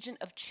the Agent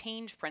of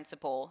Change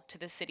principle to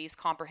the city's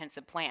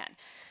comprehensive plan.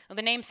 Now,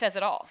 the name says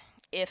it all.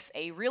 If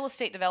a real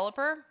estate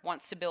developer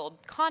wants to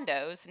build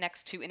condos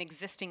next to an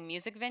existing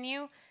music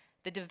venue,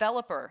 the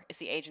developer is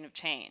the agent of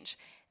change.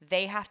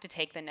 They have to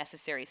take the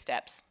necessary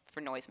steps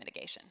for noise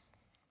mitigation.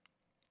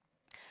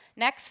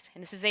 Next,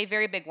 and this is a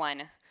very big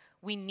one,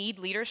 we need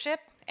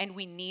leadership and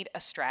we need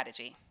a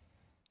strategy.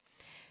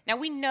 Now,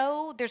 we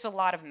know there's a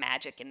lot of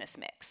magic in this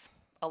mix,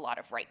 a lot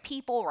of right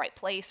people, right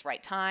place,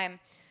 right time,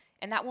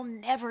 and that will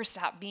never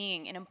stop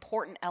being an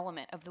important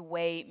element of the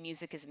way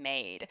music is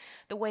made,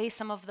 the way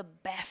some of the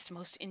best,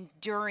 most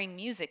enduring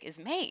music is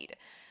made.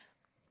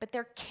 But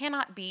there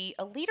cannot be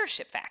a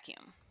leadership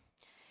vacuum.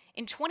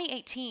 In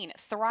 2018,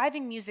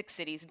 thriving music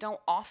cities don't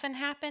often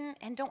happen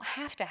and don't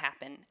have to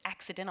happen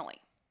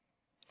accidentally.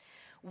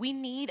 We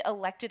need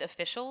elected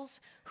officials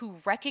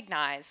who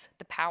recognize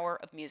the power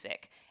of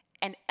music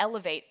and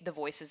elevate the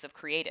voices of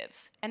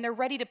creatives, and they're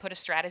ready to put a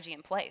strategy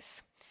in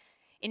place.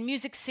 In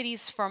music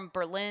cities from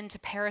Berlin to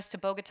Paris to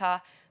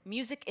Bogota,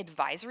 music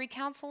advisory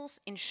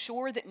councils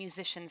ensure that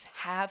musicians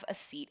have a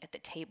seat at the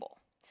table.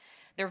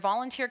 They're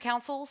volunteer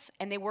councils,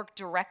 and they work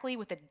directly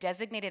with a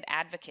designated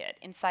advocate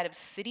inside of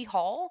City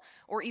Hall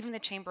or even the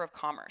Chamber of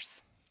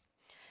Commerce.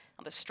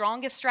 Now, the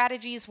strongest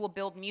strategies will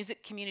build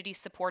music community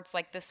supports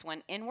like this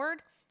one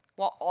inward,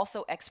 while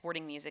also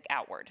exporting music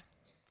outward.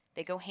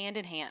 They go hand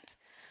in hand.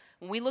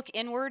 When we look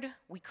inward,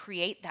 we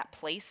create that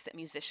place that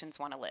musicians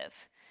want to live.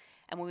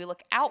 And when we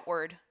look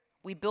outward,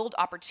 we build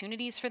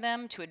opportunities for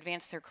them to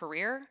advance their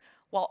career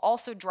while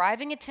also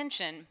driving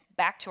attention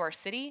back to our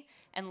city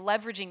and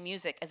leveraging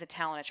music as a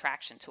talent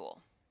attraction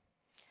tool.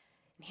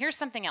 And here's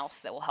something else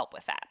that will help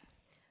with that.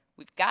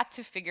 We've got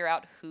to figure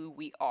out who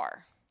we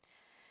are.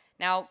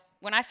 Now,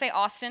 when I say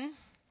Austin,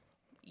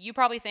 you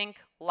probably think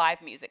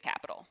live music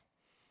capital.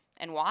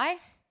 And why?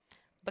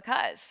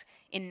 Because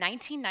in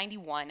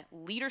 1991,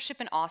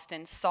 leadership in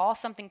Austin saw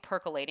something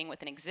percolating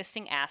with an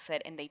existing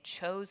asset and they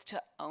chose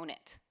to own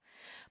it.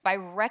 By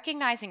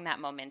recognizing that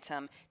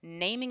momentum,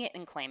 naming it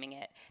and claiming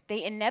it,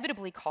 they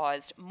inevitably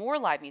caused more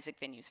live music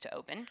venues to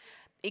open,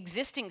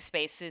 existing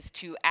spaces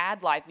to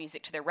add live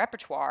music to their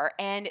repertoire,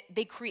 and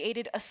they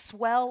created a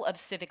swell of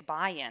civic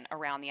buy-in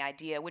around the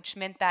idea, which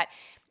meant that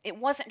it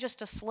wasn't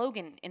just a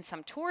slogan in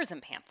some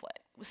tourism pamphlet.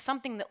 It was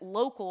something that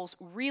locals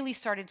really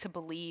started to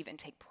believe and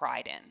take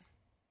pride in.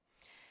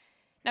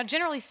 Now,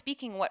 generally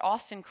speaking, what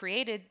Austin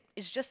created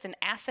is just an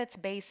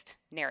assets-based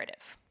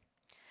narrative.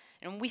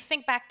 And when we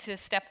think back to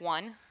step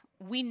one,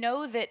 we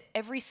know that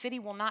every city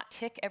will not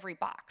tick every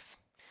box.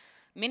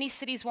 Many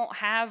cities won't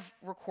have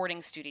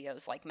recording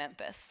studios like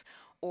Memphis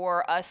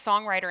or a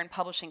songwriter and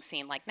publishing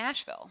scene like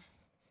Nashville.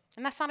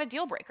 And that's not a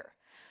deal breaker.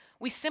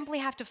 We simply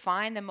have to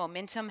find the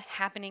momentum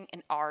happening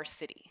in our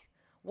city.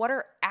 What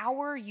are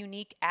our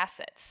unique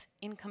assets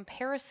in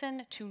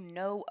comparison to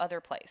no other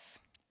place?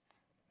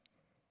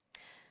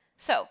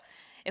 So,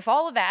 if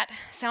all of that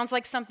sounds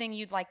like something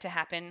you'd like to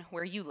happen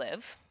where you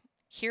live,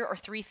 here are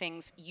 3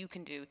 things you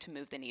can do to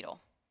move the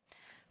needle.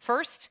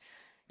 First,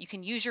 You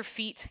can use your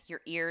feet,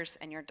 your ears,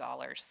 and your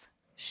dollars.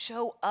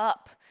 Show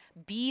up.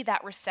 Be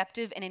that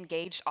receptive and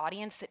engaged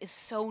audience that is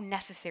so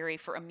necessary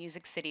for a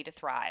music city to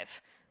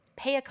thrive.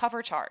 Pay a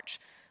cover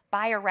charge.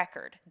 Buy a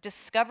record.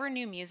 Discover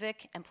new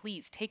music, and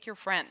please take your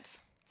friends.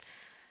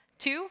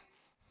 2,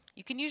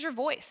 you can use your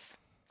voice.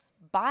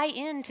 Buy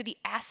into the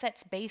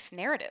assets-based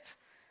narrative.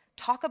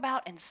 Talk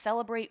about and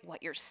celebrate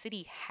what your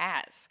city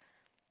has.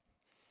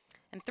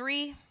 And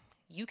 3,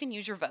 you can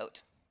use your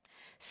vote.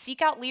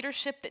 Seek out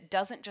leadership that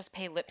doesn't just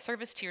pay lip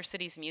service to your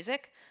city's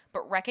music,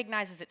 but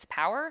recognizes its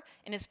power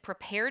and is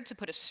prepared to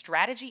put a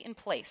strategy in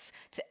place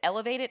to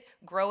elevate it,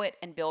 grow it,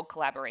 and build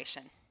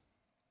collaboration.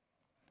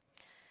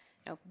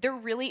 Now, there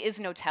really is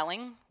no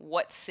telling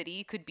what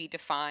city could be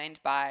defined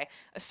by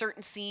a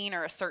certain scene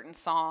or a certain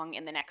song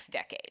in the next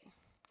decade.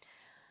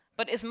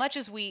 But as much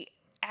as we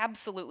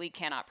absolutely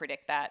cannot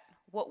predict that,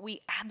 what we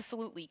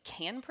absolutely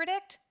can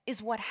predict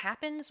is what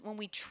happens when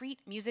we treat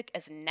music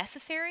as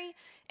necessary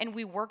and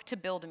we work to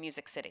build a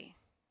music city.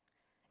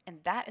 And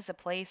that is a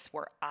place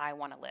where I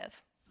want to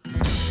live.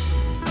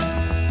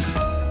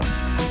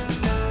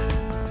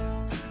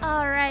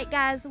 All right,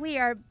 guys, we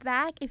are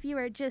back. If you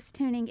are just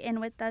tuning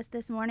in with us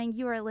this morning,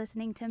 you are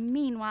listening to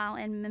Meanwhile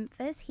in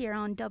Memphis here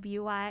on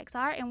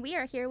WYXR, and we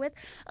are here with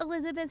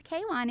Elizabeth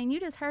Kaywine, and you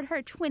just heard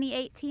her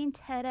 2018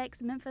 TEDx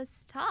Memphis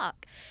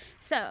talk.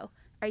 So,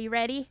 are you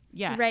ready?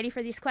 Yes. You ready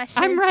for these questions?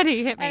 I'm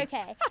ready. Hit me.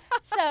 Okay.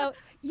 So,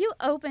 you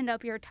opened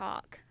up your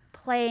talk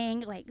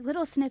playing like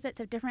little snippets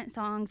of different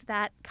songs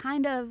that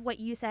kind of what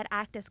you said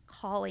act as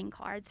calling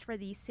cards for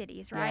these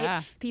cities, right?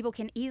 Yeah. People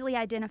can easily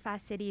identify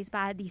cities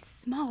by these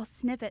small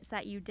snippets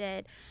that you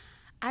did.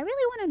 I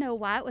really want to know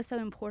why it was so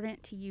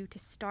important to you to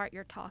start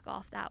your talk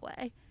off that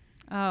way.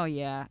 Oh,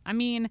 yeah. I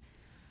mean,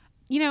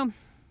 you know,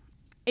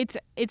 it's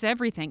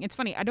everything. It's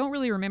funny. I don't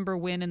really remember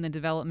when in the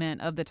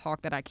development of the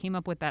talk that I came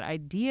up with that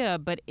idea,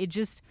 but it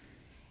just,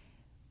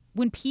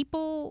 when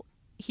people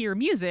hear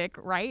music,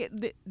 right,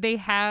 they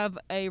have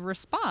a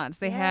response.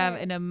 They have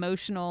an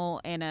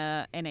emotional and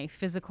a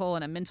physical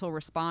and a mental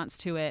response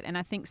to it. And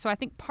I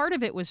think part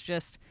of it was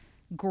just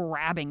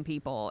grabbing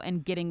people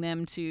and getting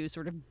them to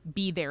sort of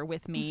be there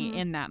with me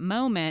in that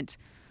moment.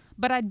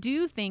 But I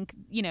do think,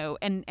 you know,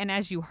 and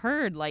as you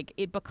heard, like,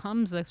 it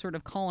becomes a sort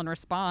of call and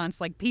response.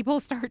 Like,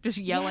 people start just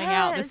yelling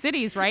out the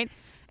cities, right?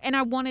 And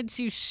I wanted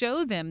to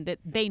show them that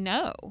they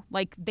know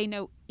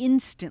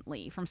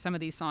instantly from some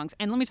of these songs.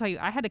 And let me tell you,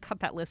 I had to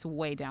cut that list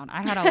way down.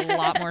 I had a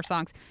lot more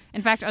songs.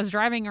 In fact, I was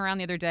driving around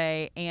the other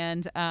day,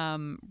 and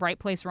Right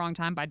Place, Wrong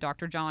Time by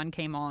Dr. John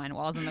came on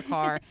while I was in the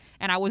car,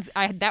 and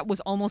that was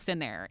almost in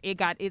there.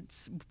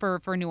 It's for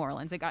New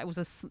Orleans. It was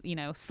a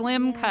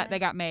slim cut that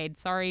got made.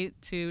 Sorry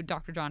to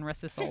Dr. John,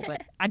 rest his soul,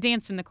 but I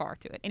danced in the car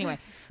to it anyway.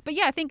 But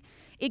yeah, I think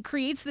it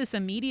creates this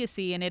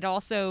immediacy, and it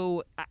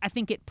also, I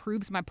think it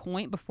proves my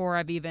point before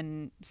I've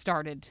even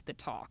started the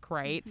talk,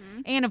 right?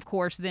 And of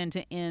course, then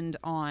to end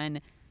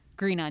on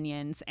Green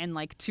Onions and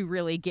like to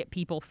really get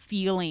people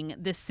feeling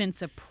this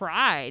sense of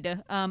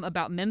pride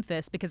about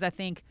Memphis, because I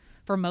think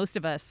for most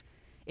of us,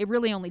 it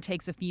really only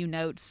takes a few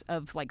notes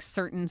of like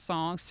certain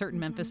songs,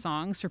 certain Memphis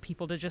songs for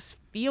people to just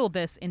feel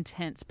this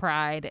intense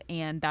pride.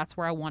 And that's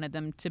where I wanted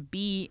them to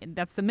be.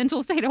 That's the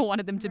mental state I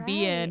wanted them to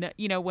be in,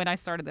 you know, when I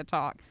started the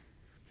talk.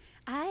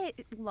 I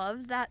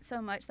love that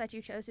so much that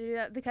you chose to do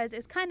that, because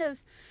it's kind of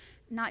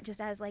not just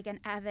as like an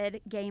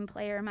avid game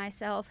player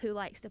myself who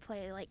likes to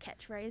play like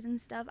catchphrase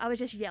and stuff. I was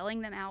just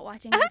yelling them out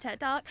watching the TED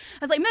Talk.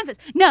 I was like, Memphis,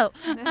 no.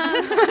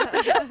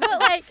 But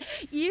like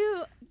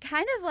you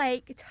kind of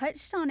like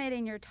touched on it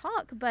in your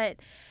talk, but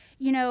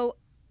you know,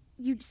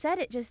 you said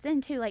it just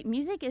then too, like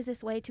music is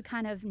this way to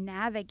kind of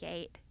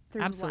navigate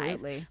through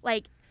life.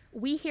 Like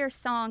we hear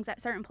songs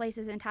at certain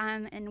places in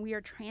time and we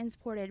are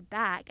transported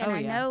back. And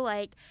I know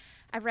like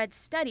I've read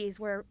studies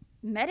where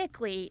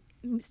medically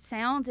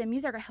sounds and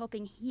music are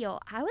helping heal.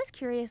 I was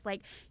curious,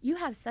 like you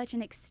have such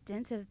an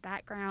extensive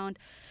background.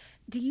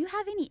 Do you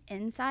have any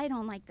insight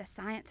on like the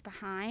science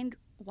behind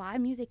why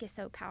music is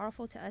so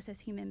powerful to us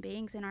as human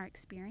beings in our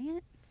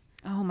experience?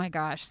 Oh my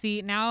gosh.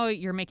 See, now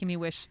you're making me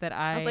wish that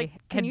I was like,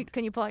 can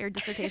you pull out your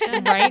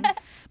dissertation? Right?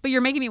 But you're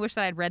making me wish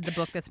that I'd read the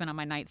book that's been on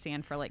my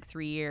nightstand for like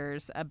 3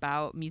 years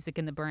about music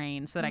in the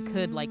brain so that I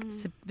could like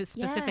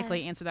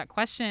specifically answer that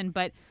question.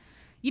 But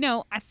you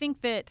know, I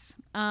think that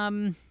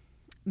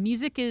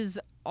music is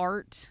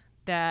art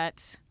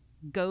that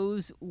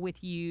goes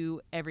with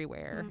you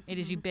everywhere. It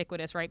is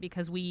ubiquitous, right?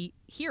 Because we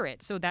hear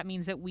it. So that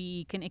means that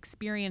we can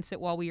experience it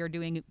while we are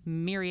doing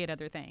myriad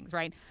other things,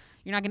 right?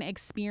 You're not going to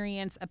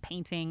experience a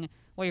painting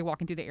while you're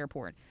walking through the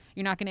airport.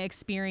 You're not going to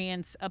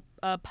experience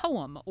a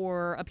poem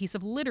or a piece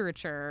of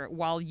literature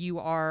while you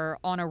are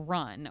on a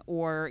run.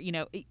 Or, you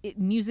know,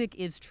 music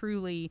is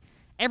truly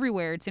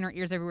everywhere. It's in our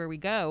ears everywhere we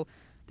go.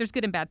 There's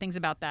good and bad things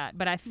about that.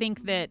 But I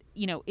think that,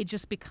 you know, it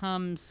just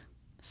becomes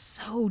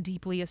so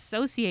deeply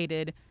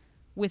associated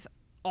with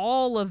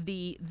all of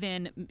the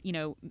then, you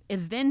know,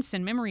 events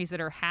and memories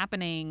that are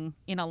happening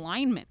in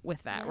alignment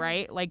with that,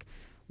 right? Like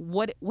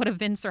what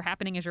events are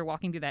happening as you're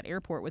walking through that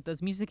airport with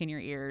those music in your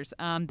ears.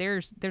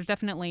 There's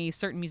definitely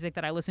certain music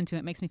that I listen to.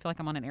 It makes me feel like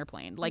I'm on an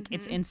airplane. Like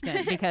it's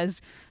instant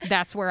because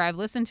that's where I've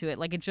listened to it.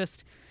 Like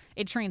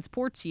it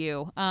transports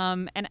you.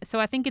 And so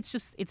I think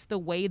it's the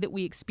way that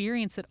we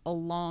experience it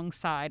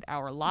alongside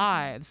our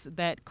lives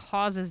that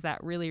causes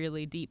that really,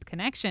 really deep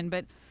connection.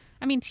 But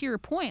I mean, to your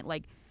point,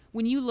 like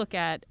when you look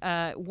at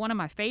one of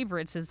my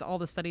favorites is all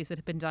the studies that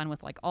have been done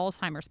with like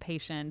Alzheimer's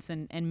patients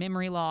and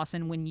memory loss.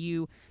 And when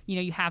you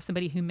have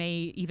somebody who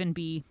may even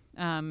be,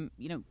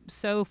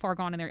 so far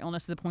gone in their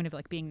illness to the point of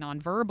like being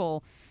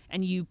nonverbal,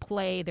 and you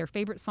play their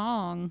favorite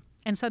song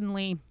and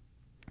suddenly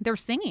they're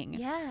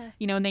singing,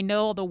 and they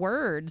know all the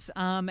words.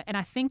 And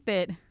I think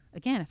that,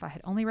 again, if I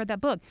had only read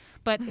that book,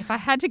 but if I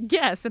had to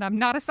guess, and I'm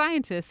not a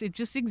scientist, it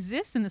just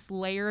exists in this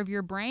layer of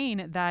your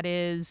brain that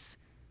is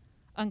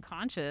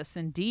unconscious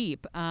and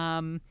deep,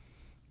 and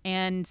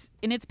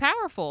it's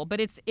powerful, but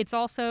it's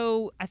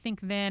also, I think,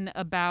 then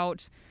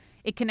about,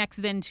 it connects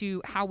then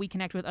to how we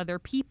connect with other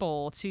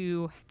people,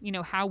 to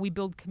how we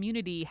build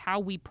community, how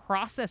we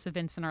process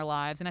events in our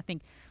lives. And I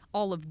think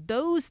all of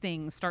those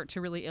things start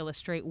to really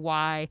illustrate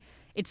why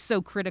it's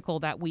so critical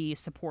that we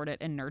support it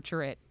and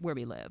nurture it where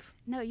we live.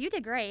 No, you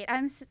did great.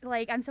 I'm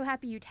so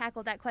happy you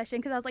tackled that question,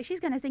 because I was like, she's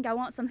going to think I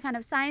want some kind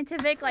of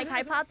scientific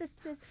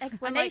hypothesis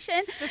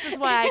explanation. This is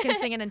why I can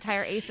sing an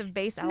entire Ace of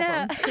Base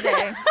album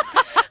today.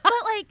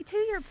 But to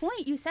your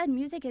point, you said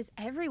music is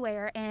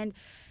everywhere, and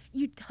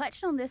you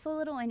touched on this a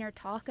little in your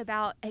talk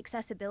about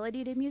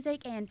accessibility to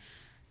music. And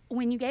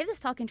when you gave this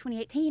talk in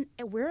 2018,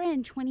 we're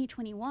in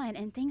 2021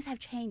 and things have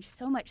changed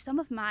so much. Some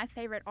of my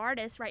favorite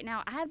artists right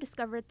now I have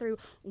discovered through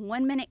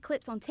 1-minute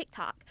clips on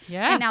TikTok.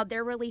 Yeah. And now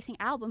they're releasing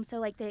albums.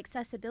 So the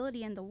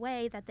accessibility and the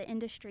way that the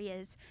industry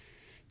is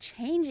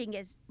changing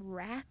is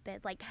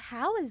rapid.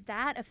 How is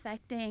that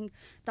affecting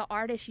the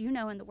artists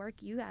and the work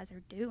you guys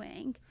are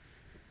doing?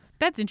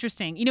 That's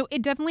interesting.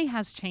 It definitely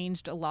has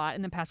changed a lot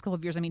in the past couple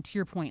of years. I mean, to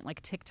your point,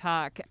 like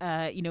TikTok,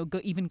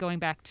 even going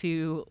back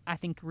to, I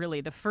think,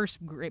 really the first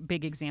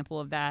big example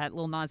of that,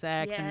 Lil Nas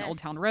X and Old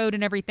Town Road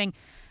and everything.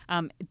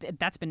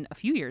 That's been a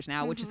few years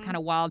now, which is kind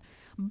of wild.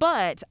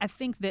 But I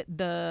think that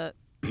the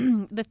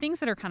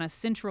things that are kind of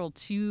central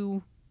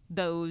to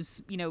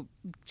those,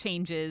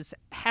 changes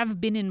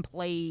have been in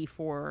play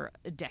for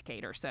a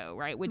decade or so,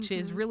 right? Which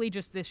is really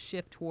just this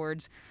shift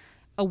towards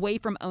away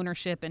from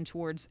ownership and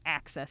towards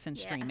access and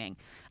streaming.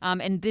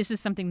 And this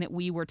is something that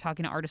we were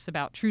talking to artists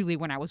about truly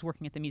when I was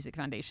working at the Music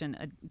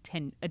Foundation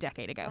a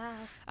decade ago.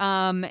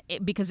 Wow.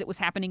 Because it was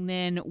happening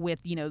then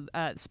with,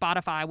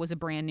 Spotify was a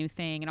brand new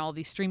thing and all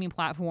these streaming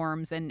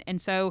platforms. And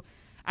so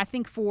I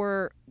think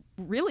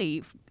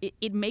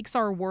it makes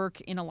our work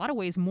in a lot of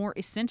ways more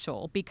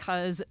essential,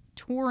 because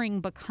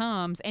touring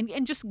becomes,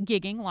 and just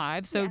gigging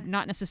live, so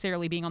not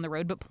necessarily being on the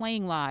road, but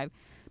playing live,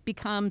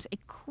 becomes a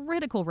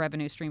critical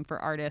revenue stream for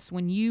artists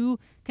when you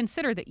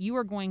consider that you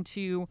are going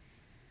to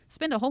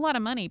spend a whole lot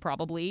of money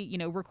probably,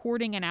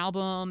 recording an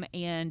album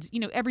and,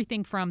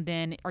 everything from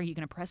then, are you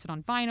going to press it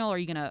on vinyl? Are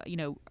you going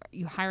to, are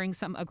you hiring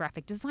a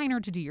graphic designer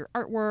to do your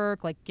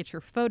artwork, get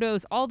your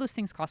photos? All those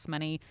things cost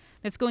money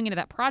that's going into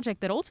that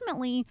project that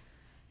ultimately,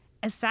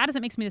 as sad as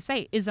it makes me to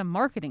say, is a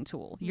marketing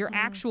tool. Your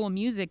actual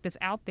music that's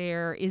out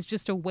there is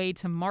just a way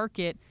to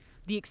market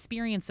the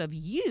experience of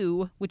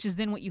you, which is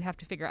then what you have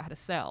to figure out how to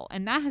sell.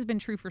 And that has been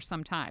true for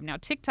some time. Now,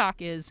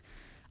 TikTok is,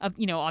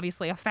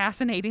 obviously a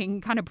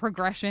fascinating kind of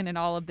progression in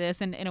all of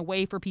this, and in a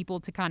way for people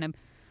to kind of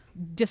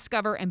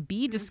discover and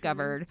be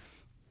discovered.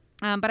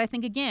 But I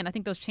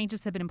think those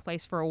changes have been in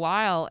place for a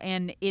while,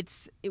 and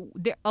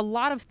a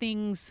lot of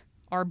things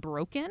are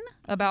broken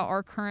about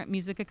our current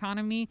music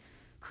economy.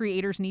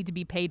 Creators need to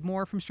be paid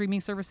more from streaming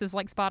services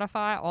like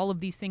Spotify. All of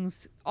these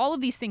things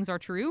are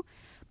true,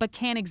 but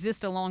can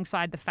exist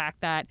alongside the fact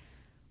that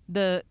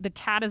the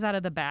cat is out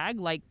of the bag,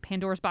 like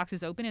Pandora's box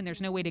is open and there's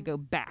no way to go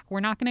back.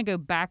 We're not going to go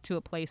back to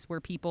a place where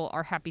people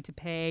are happy to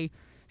pay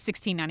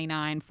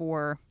 $16.99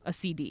 for a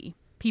CD.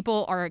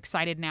 People are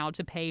excited now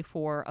to pay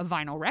for a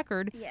vinyl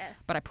record,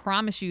 but I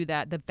promise you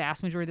that the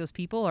vast majority of those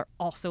people are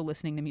also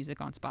listening to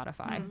music on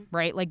Spotify,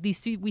 right?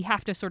 We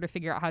have to sort of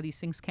figure out how these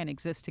things can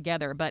exist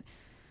together. But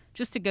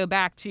just to go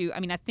back to,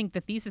 I think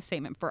the thesis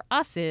statement for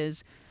us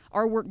is,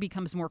 our work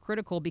becomes more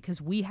critical because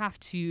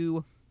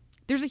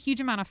there's a huge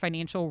amount of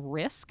financial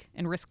risk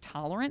and risk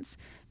tolerance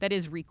that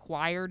is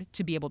required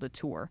to be able to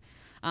tour.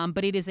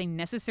 But it is a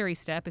necessary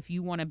step if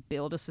you want to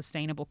build a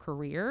sustainable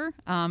career,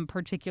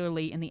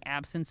 particularly in the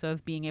absence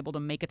of being able to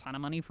make a ton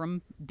of money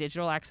from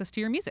digital access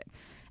to your music.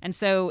 And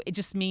so it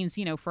just means,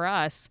 for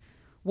us,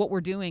 what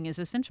we're doing is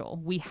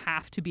essential. We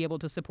have to be able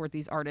to support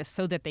these artists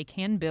so that they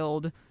can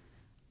build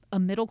a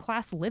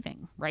middle-class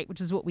living, right?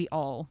 Which is what we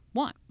all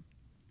want.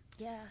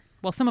 Yeah.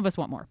 Well, some of us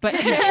want more, but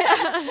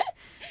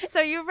So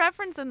you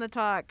reference in the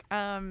talk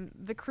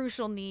the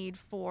crucial need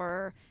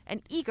for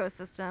an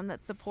ecosystem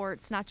that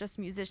supports not just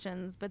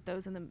musicians but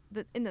those in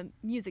the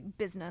music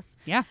business.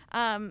 Yeah.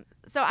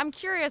 So I'm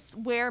curious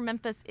where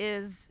Memphis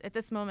is at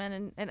this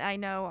moment, and I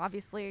know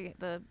obviously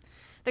the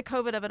the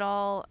COVID of it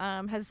all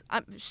has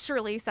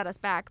surely set us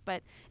back.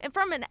 But and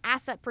from an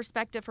asset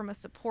perspective, from a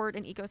support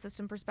and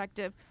ecosystem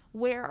perspective,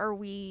 where are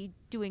we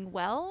doing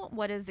well?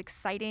 What is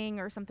exciting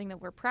or something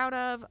that we're proud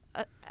of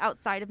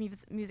outside of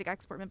Music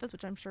Export Memphis,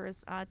 which I'm sure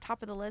is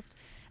top of the list?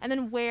 And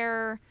then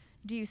where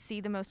do you see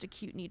the most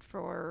acute need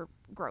for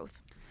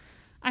growth?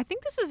 I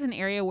think this is an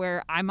area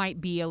where I might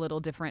be a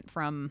little different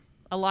from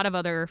a lot of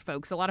other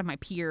folks, a lot of my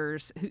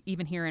peers, who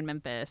even here in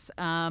Memphis.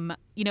 To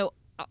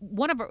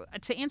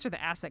answer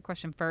the asset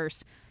question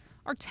first,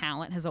 our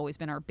talent has always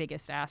been our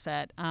biggest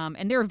asset.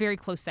 And there are very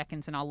close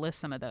seconds, and I'll list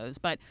some of those.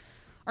 But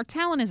our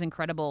talent is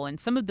incredible. And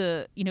some of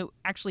the,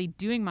 actually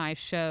doing my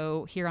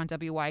show here on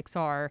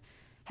WYXR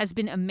has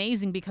been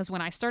amazing because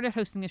when I started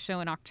hosting the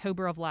show in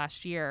October of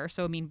last year,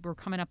 so, we're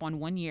coming up on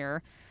 1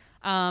 year,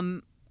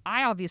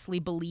 I obviously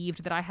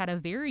believed that I had a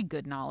very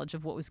good knowledge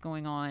of what was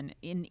going on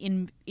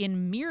in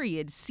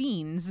myriad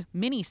scenes,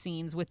 many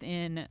scenes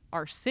within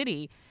our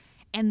city.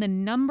 And the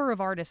number of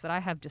artists that I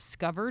have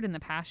discovered in the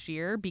past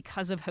year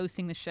because of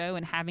hosting the show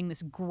and having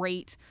this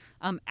great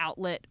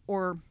outlet's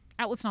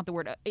not the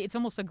word. It's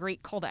almost a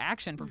great call to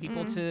action for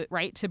people to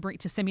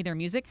send me their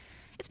music.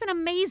 It's been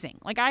amazing.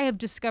 Like I have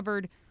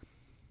discovered,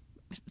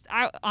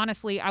 I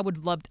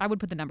would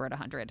put the number at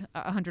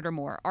 100 or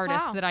more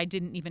artists that I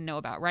didn't even know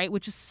about, right?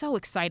 Which is so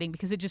exciting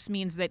because it just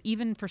means that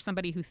even for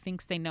somebody who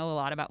thinks they know a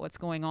lot about what's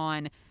going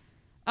on,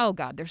 oh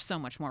God, there's so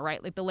much more,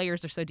 right? Like the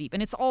layers are so deep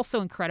and it's all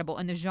so incredible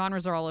and the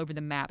genres are all over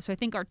the map. So I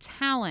think our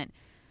talent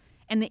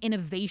and the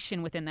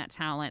innovation within that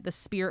talent, the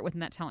spirit within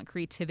that talent,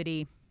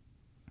 creativity,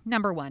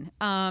 number one.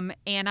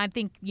 And I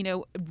think,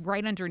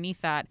 right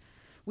underneath that,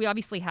 we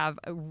obviously have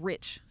a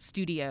rich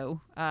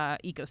studio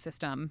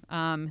ecosystem,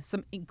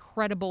 some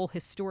incredible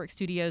historic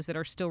studios that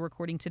are still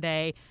recording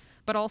today,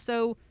 but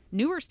also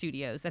newer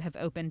studios that have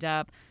opened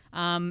up.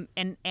 And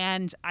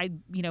I,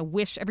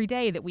 wish every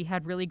day that we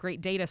had really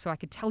great data so I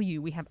could tell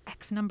you we have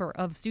X number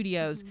of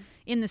studios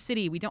in the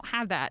city. We don't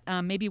have that.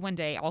 Maybe one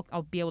day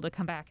I'll be able to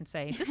come back and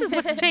say, this is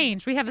what's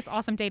changed. We have this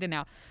awesome data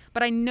now.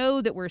 But I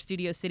know that we're a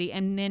studio city.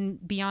 And then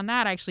beyond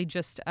that, I actually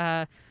just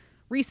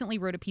recently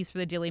wrote a piece for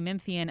the Daily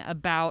Memphian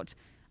about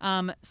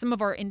some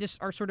of our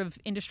sort of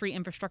industry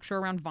infrastructure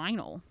around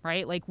vinyl,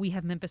 right? Like we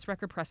have Memphis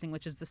Record Pressing,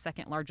 which is the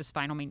second largest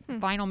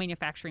vinyl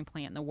manufacturing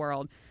plant in the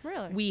world.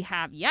 Really? We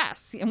have,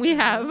 yes. And we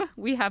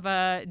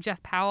have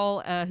Jeff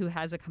Powell, who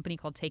has a company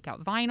called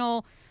Takeout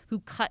Vinyl, who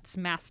cuts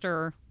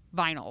master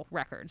vinyl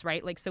records,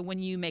 right? Like, so when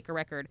you make a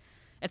record,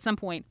 at some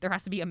point there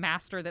has to be a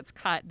master that's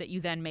cut that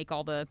you then make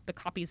all the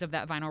copies of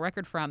that vinyl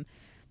record from.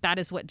 That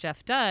is what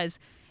Jeff does.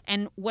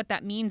 And what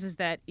that means is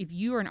that if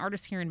you are an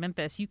artist here in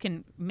Memphis, you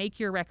can make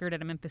your record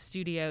at a Memphis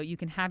studio, you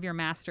can have your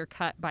master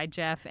cut by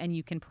Jeff, and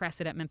you can press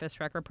it at Memphis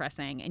Record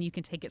Pressing, and you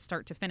can take it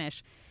start to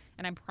finish.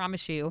 And I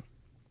promise you,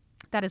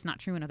 that is not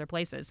true in other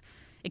places.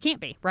 It can't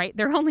be, right?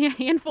 There are only a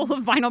handful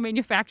of vinyl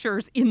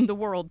manufacturers in the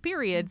world,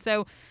 period.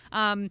 So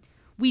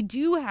we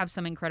do have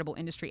some incredible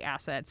industry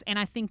assets. And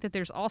I think that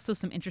there's also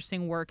some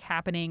interesting work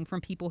happening from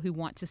people who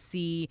want to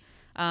see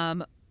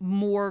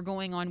more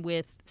going on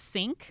with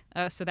sync.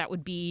 So that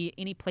would be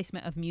any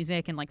placement of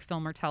music in like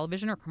film or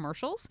television or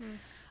commercials,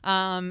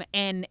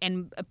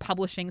 and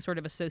publishing sort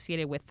of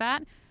associated with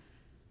that.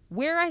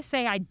 Where I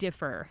say I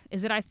differ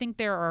is that I think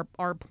there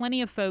are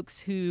plenty of folks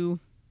who,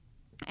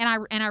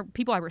 and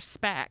people I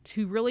respect,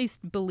 who really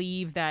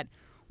believe that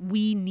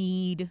we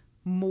need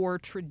more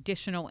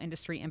traditional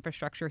industry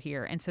infrastructure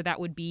here. And so that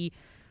would be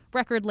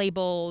record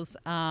labels,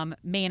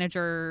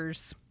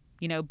 managers,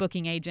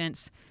 booking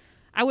agents.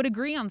 I would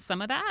agree on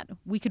some of that.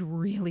 We could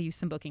really use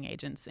some booking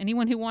agents.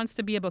 Anyone who wants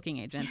to be a booking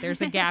agent, there's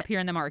a gap here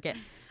in the market.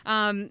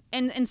 And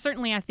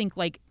certainly I think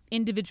like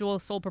individual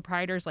sole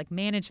proprietors, like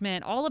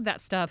management, all of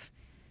that stuff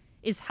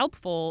is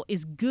helpful,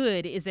 is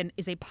good, is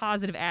a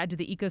positive add to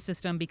the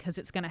ecosystem because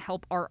it's going to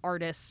help our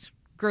artists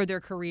grow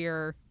their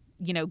career,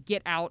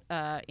 get out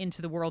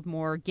into the world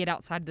more, get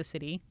outside the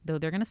city, though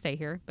they're going to stay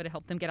here, but it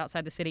helped them get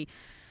outside the city.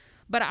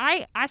 But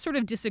I sort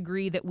of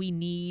disagree that we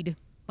need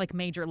like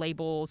major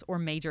labels or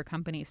major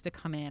companies to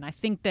come in. I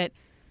think that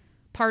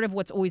part of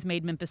what's always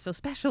made Memphis so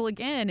special,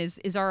 again,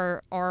 is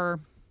our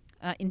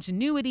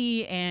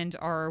ingenuity and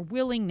our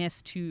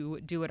willingness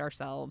to do it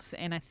ourselves.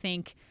 And I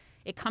think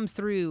it comes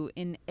through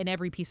in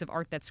every piece of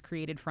art that's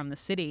created from the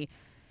city.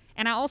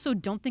 And I also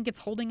don't think it's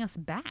holding us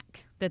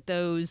back that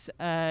those,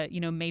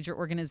 major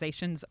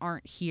organizations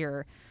aren't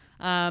here.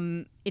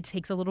 It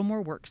takes a little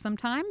more work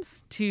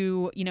sometimes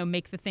to,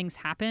 make the things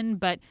happen.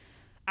 But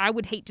I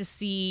would hate to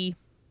see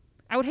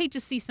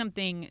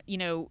something,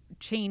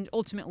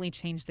 ultimately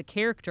change the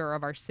character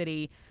of our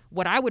city.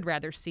 What I would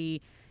rather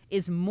see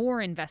is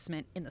more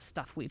investment in the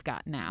stuff we've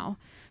got now.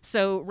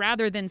 So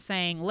rather than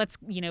saying,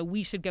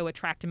 we should go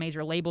attract a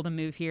major label to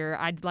move here,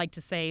 I'd like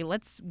to say,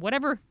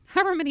 however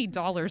many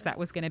dollars that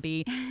was going to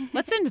be,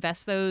 let's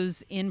invest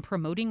those in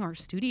promoting our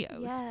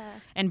studios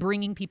and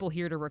bringing people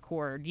here to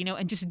record,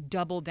 and just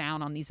double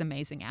down on these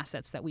amazing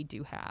assets that we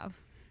do have.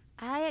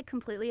 I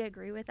completely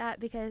agree with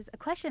that because a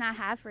question I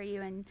have for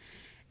you, and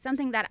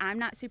something that I'm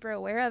not super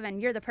aware of,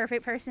 and you're the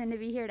perfect person to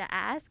be here to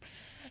ask,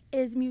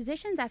 is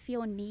musicians, I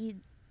feel,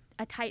 need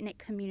a tight-knit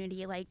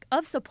community, like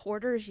of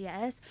supporters,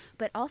 yes,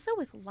 but also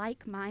with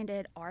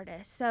like-minded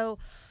artists. So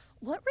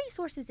what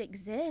resources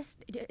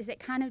exist? Is it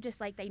kind of just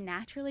like they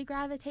naturally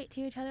gravitate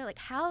to each other? Like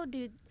how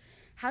do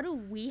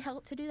we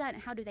help to do that,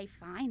 and how do they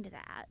find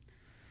that?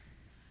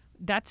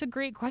 That's a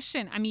great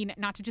question. I mean,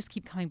 not to just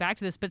keep coming back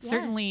to this, but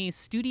certainly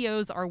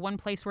studios are one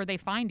place where they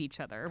find each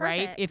other,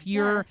 right? If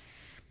you're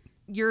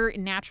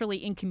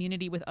naturally in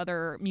community with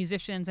other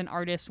musicians and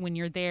artists when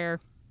you're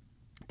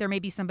there may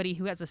be somebody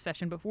who has a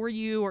session before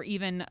you, or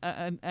even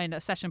a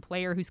session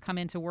player who's come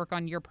in to work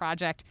on your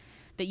project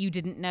that you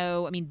didn't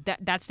know. I mean,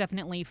 that's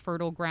definitely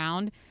fertile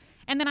ground.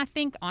 And then I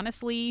think,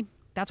 honestly,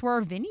 that's where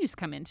our venues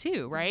come in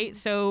too, right?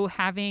 So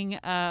having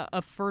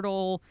a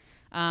fertile,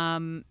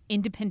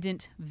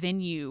 independent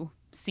venue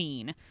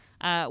scene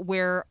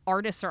where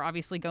artists are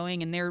obviously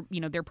going and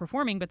they're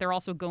performing, but they're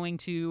also going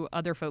to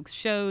other folks'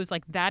 shows.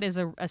 Like that is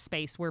a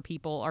space where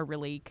people are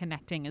really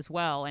connecting as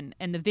well. And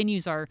the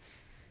venues are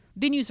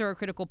a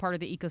critical part of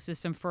the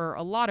ecosystem for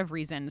a lot of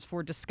reasons,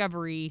 for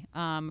discovery,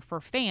 for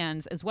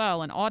fans as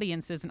well, and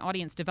audiences and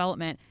audience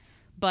development.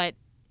 But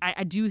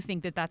I do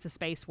think that that's a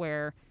space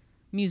where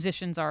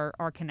musicians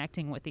are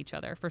connecting with each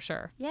other for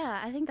sure.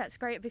 Yeah, I think that's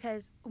great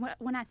because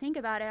when I think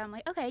about it, I'm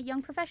like, okay,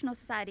 Young Professional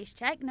Societies,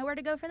 check, nowhere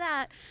to go for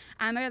that.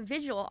 I'm a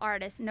visual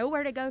artist,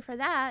 nowhere to go for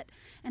that.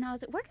 And I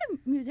was like, where do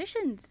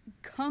musicians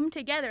come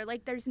together?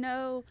 Like, there's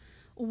no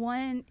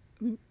one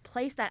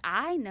place that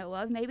I know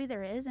of. Maybe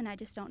there is, and I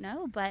just don't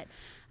know. But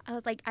I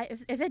was like,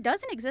 if it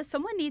doesn't exist,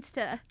 someone needs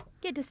to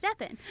get to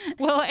step in.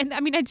 Well, and I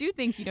mean, I do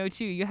think,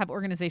 too, you have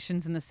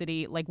organizations in the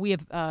city. Like we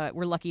have,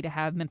 we're lucky to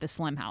have Memphis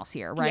Slim House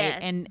here,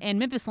 right? Yes. And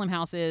Memphis Slim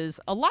House is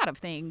a lot of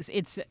things.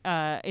 It's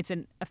a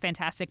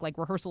fantastic like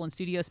rehearsal and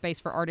studio space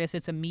for artists.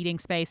 It's a meeting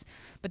space,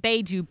 but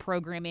they do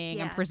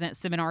programming and present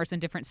seminars and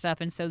different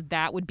stuff. And so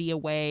that would be a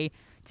way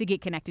to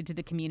get connected to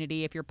the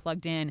community if you're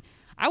plugged in.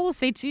 I will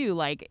say too,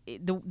 like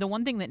the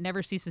one thing that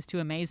never ceases to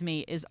amaze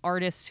me is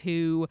artists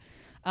who,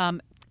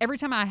 every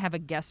time I have a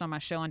guest on my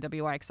show on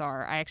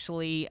WYXR, I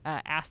actually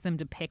ask them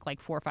to pick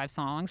like 4 or 5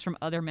 songs from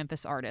other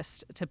Memphis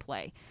artists to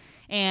play.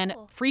 And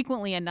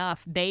frequently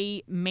enough,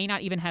 they may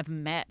not even have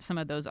met some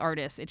of those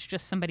artists. It's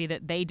just somebody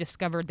that they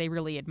discovered they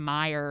really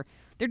admire.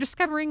 They're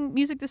discovering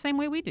music the same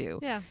way we do.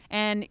 Yeah.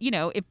 And,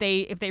 if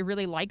they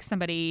really like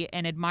somebody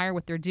and admire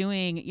what they're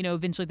doing,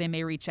 eventually they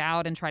may reach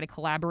out and try to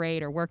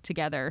collaborate or work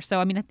together. So,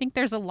 I mean, I think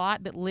there's a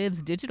lot that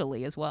lives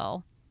digitally as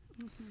well.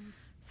 Mm-hmm.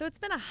 So it's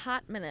been a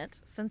hot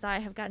minute since I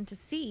have gotten to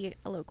see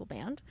a local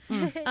band,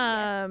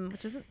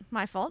 which isn't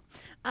my fault.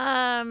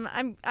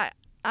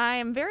 I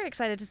am very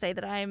excited to say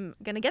that I'm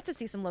going to get to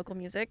see some local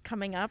music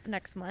coming up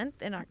next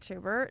month in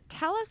October.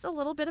 Tell us a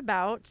little bit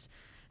about.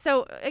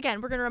 So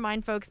again, we're going to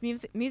remind folks,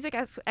 Music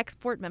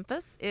Export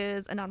Memphis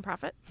is a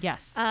nonprofit.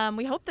 Yes.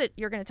 We hope that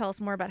you're going to tell us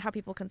more about how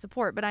people can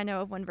support, but I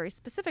know of one very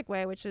specific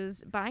way, which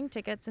is buying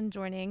tickets and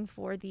joining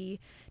for the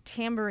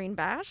Tambourine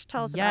Bash.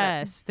 Tell us about it.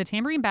 Yes, the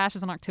Tambourine Bash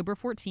is on October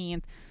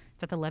 14th.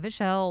 It's at the Levitt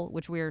Shell,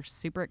 which we're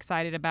super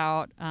excited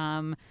about.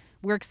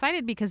 We're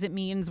excited because it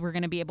means we're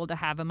going to be able to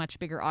have a much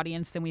bigger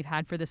audience than we've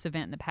had for this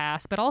event in the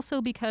past, but also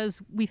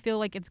because we feel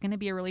like it's going to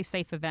be a really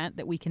safe event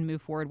that we can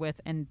move forward with,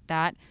 and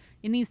that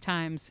in these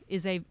times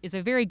is a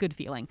very good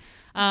feeling.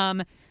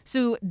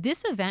 So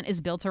this event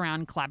is built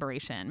around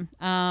collaboration.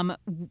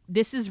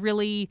 This is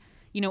really,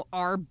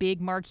 our big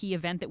marquee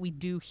event that we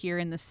do here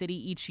in the city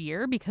each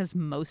year, because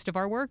most of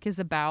our work is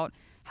about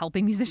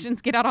helping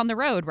musicians get out on the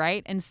road,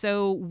 right? And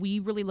so we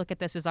really look at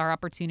this as our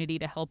opportunity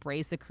to help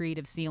raise the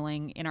creative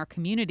ceiling in our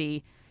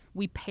community.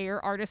 We pair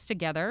artists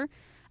together.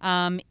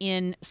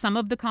 In some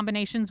of the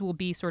combinations will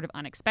be sort of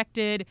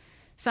unexpected.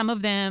 Some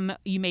of them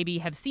you maybe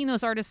have seen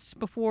those artists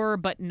before,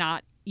 but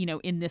not,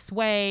 in this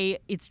way.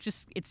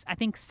 It's I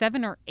think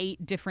 7 or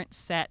 8 different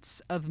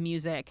sets of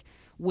music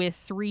with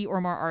 3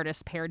 or more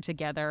artists paired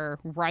together,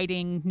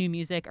 writing new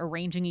music,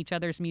 arranging each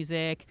other's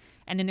music.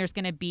 And then there's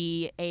going to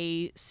be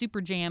a super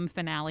jam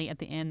finale at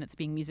the end that's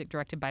being music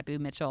directed by Boo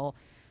Mitchell.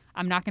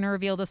 I'm not going to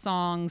reveal the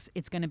songs.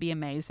 It's going to be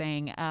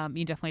amazing.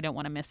 You definitely don't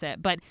want to miss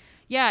it. But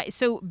yeah,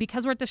 so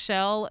because we're at the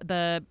Shell,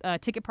 the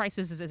ticket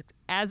prices is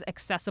as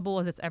accessible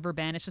as it's ever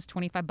been. It's just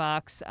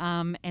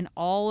 $25. And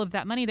all of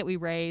that money that we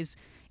raise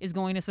is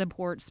going to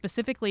support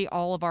specifically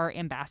all of our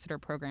ambassador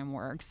program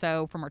work.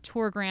 So from our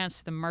tour grants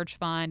to the merch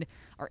fund,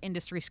 our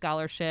industry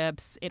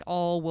scholarships, it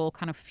all will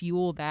kind of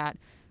fuel that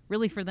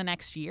really for the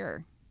next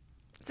year.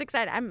 It's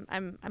exciting.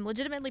 I'm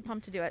legitimately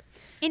pumped to do it.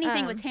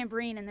 Anything with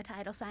tambourine in the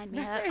title, sign me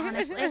up,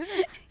 honestly.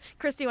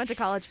 Christy went to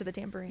college for the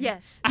tambourine.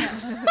 Yes.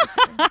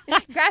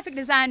 Graphic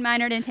design,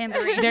 minored in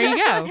tambourine. There you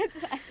go.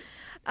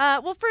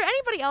 Well, for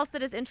anybody else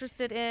that is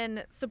interested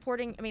in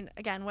supporting, I mean,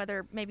 again,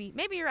 whether maybe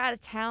you're out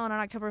of town on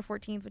October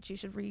 14th, which you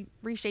should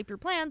reshape your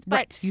plans. But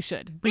right, you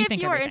should. Rethink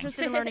if you are everything.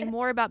 interested in learning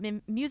more about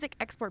Music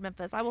Export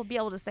Memphis, I will be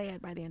able to say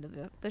it by the end of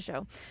the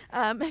show.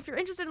 If you're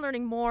interested in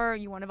learning more,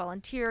 you want to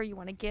volunteer, you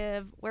want to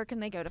give, where can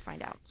they go to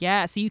find out?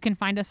 Yeah, so you can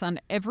find us on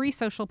every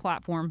social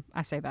platform.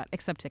 I say that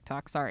except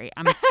TikTok. Sorry,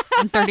 I'm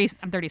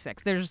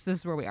 36. This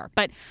is where we are.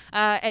 But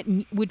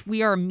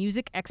we are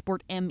Music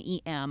Export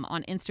MEM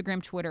on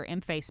Instagram, Twitter,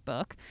 and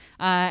Facebook.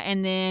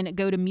 And then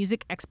go to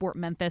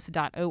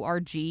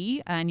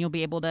musicexportmemphis.org, and you'll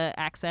be able to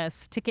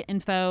access ticket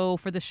info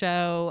for the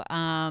show.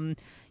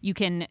 You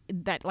can,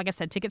 like I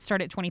said, tickets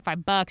start at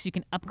 $25. You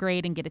can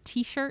upgrade and get a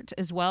T-shirt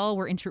as well.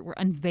 We're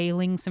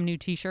unveiling some new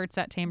T-shirts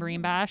at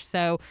Tambourine Bash.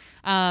 So,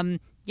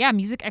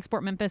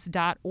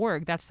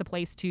 musicexportmemphis.org. That's the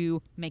place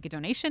to make a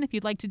donation if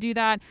you'd like to do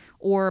that,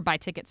 or buy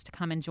tickets to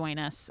come and join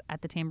us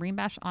at the Tambourine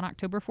Bash on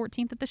October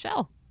 14th at the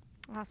Shell.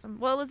 Awesome.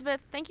 Well, Elizabeth,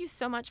 thank you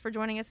so much for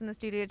joining us in the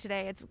studio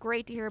today. It's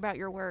great to hear about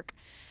your work.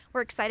 We're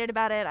excited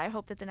about it. I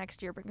hope that the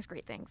next year brings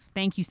great things.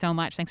 Thank you so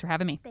much. Thanks for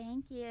having me.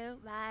 Thank you.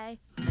 Bye.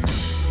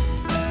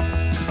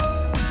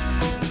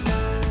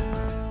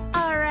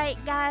 All right,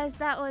 guys,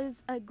 that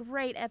was a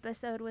great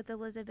episode with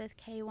Elizabeth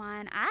K.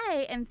 Wine.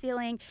 I am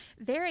feeling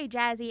very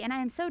jazzy, and I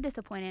am so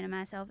disappointed in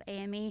myself,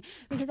 AME,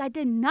 because I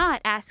did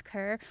not ask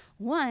her,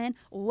 one,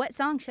 what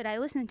song should I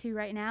listen to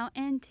right now,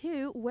 and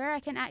two, where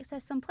I can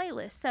access some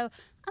playlists. So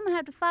I'm going to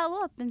have to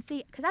follow up and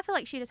see, because I feel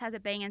like she just has a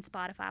banging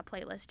Spotify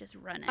playlist just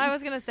running. I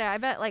was going to say, I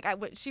bet,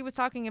 she was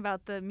talking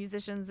about the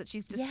musicians that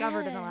she's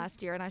discovered in the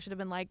last year, and I should have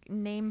been like,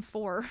 name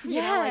 4,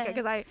 you know,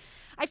 because I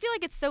feel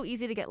like it's so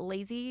easy to get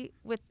lazy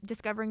with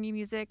discovering new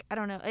music. I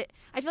don't know.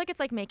 I feel like it's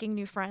like making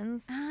new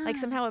friends. Like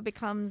somehow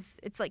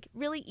it's like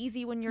really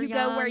easy when you're young.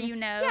 You go where you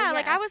know. Yeah,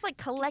 like I was like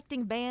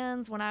collecting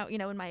bands when I,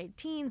 in my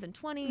teens and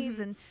 20s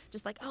and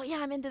just like, oh yeah,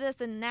 I'm into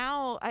this. And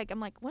now I'm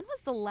like, when was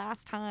the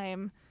last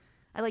time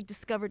I like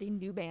discovered a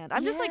new band?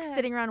 I'm just like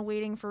sitting around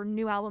waiting for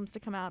new albums to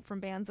come out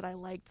from bands that I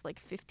liked like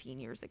 15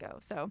 years ago.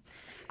 So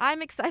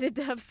I'm excited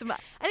to have some.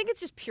 I think it's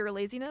just pure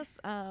laziness.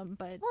 But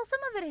well, some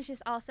of it is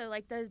just also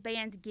like those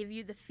bands give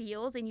you the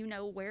feels and you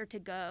know where to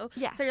go.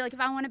 Yeah. So you're like, if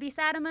I want to be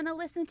sad, I'm gonna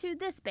listen to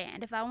this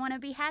band. If I want to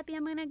be happy,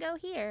 I'm gonna go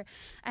here.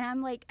 And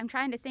I'm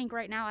trying to think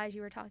right now as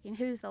you were talking,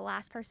 who's the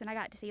last person I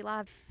got to see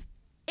live?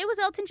 It was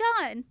Elton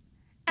John.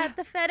 At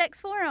the FedEx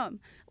Forum.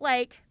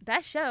 Like,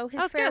 best show,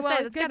 his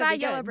farewell Goodbye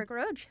Yellow Brick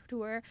Road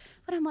tour.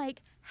 But I'm like,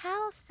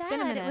 how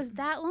sad it was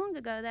that long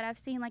ago that I've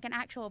seen like an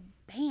actual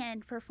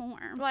band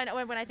perform.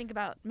 Well, when I think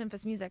about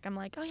Memphis music, I'm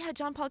like, oh yeah,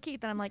 John Paul Keith.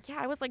 And I'm like, yeah,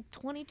 I was like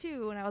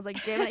 22 and I was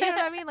like jamming. You know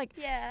what I mean? Like,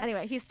 yeah.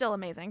 Anyway, he's still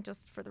amazing,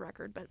 just for the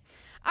record. But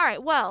all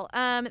right, well,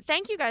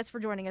 thank you guys for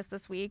joining us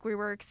this week. We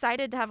were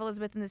excited to have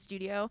Elizabeth in the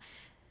studio.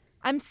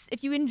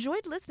 If you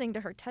enjoyed listening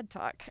to her TED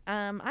Talk,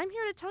 I'm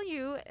here to tell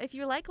you, if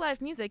you like live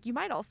music, you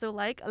might also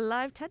like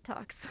live TED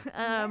Talks.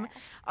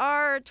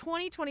 Our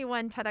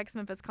 2021 TEDx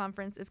Memphis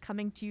conference is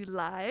coming to you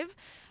live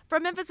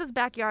from Memphis's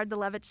backyard, the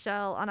Levitt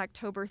Shell, on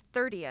October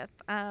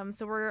 30th.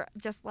 So we're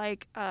just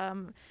like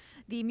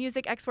the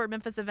Music Export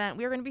Memphis event.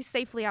 We are going to be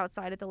safely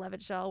outside at the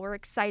Levitt Shell. We're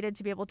excited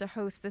to be able to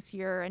host this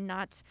year and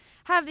not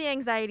have the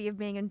anxiety of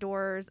being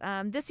indoors.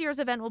 This year's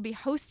event will be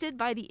hosted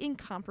by the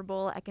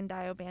incomparable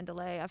Ekendayo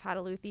Bandele of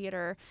Hadaloo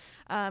Theater.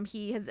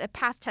 He is a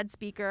past TED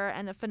speaker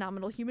and a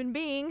phenomenal human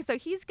being, so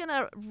he's going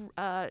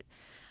to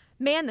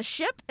man the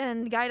ship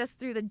and guide us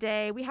through the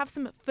day. We have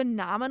some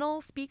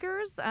phenomenal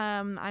speakers.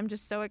 I'm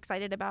just so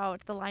excited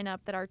about the lineup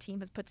that our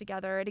team has put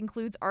together. It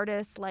includes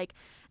artists like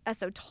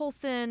Esso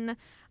Tolson,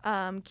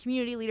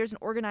 community leaders and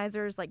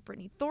organizers like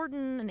Brittany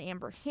Thornton and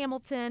Amber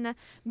Hamilton,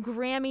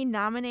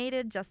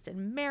 Grammy-nominated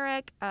Justin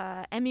Merrick,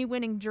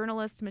 Emmy-winning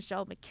journalist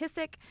Michelle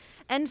McKissick,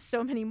 and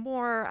so many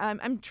more.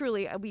 I'm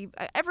truly,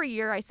 every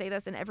year I say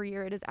this, and every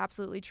year it is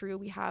absolutely true.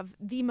 We have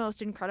the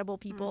most incredible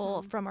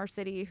people from our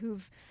city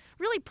who've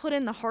really put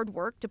in the hard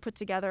work to put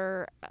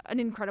together an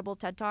incredible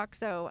TED Talk.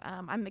 So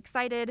I'm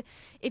excited.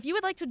 If you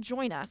would like to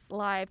join us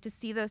live to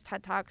see those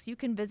TED Talks, you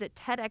can visit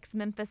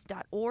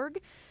tedxmemphis.org.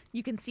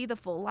 You can see the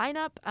full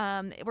lineup.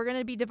 We're going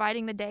to be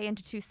dividing the day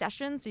into 2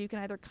 sessions, so you can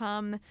either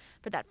come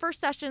for that first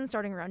session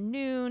starting around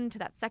noon to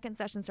that second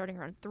session starting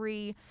around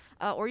 3,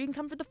 or you can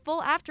come for the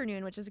full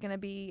afternoon, which is going to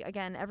be,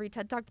 again, every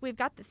TED Talk we've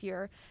got this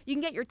year. You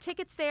can get your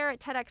tickets there at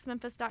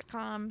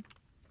tedxmemphis.com.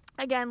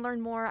 Again,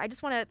 learn more. I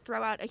just want to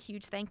throw out a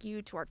huge thank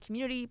you to our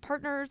community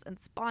partners and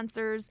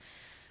sponsors.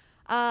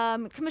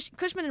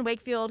 Cushman &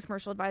 Wakefield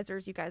Commercial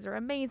Advisors, you guys are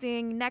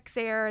amazing.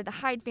 Nexair, the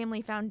Hyde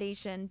Family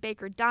Foundation,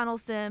 Baker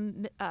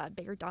Donaldson,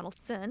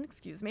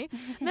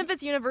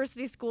 Memphis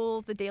University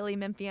Schools, the Daily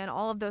Memphian,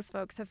 all of those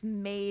folks have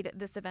made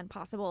this event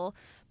possible.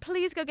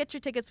 Please go get your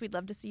tickets. We'd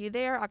love to see you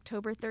there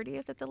October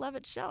 30th at the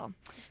Levitt Shell.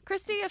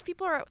 Christy, if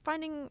people are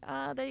finding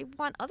they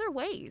want other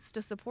ways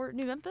to support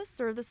New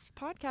Memphis or this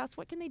podcast,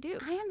 what can they do?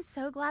 I am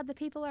so glad that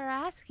people are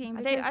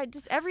asking. I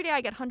just every day I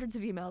get hundreds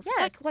of emails.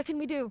 Yes. What can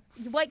we do?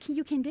 What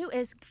you can do is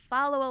is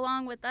follow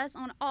along with us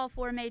on all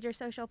 4 major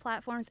social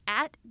platforms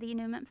at The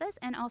New Memphis,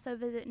 and also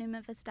visit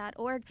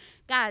newmemphis.org.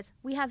 Guys,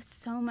 we have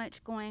so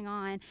much going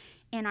on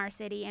in our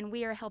city, and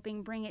we are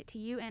helping bring it to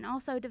you and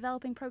also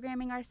developing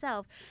programming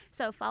ourselves.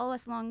 So follow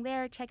us along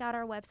there, check out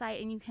our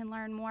website, and you can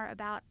learn more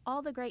about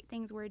all the great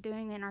things we're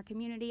doing in our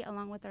community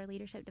along with our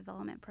leadership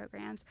development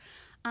programs.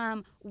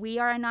 We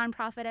are a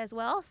nonprofit as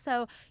well,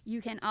 so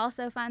you can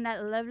also find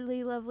that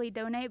lovely, lovely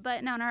donate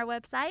button on our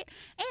website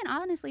and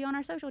honestly on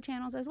our social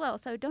channels as well.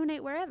 So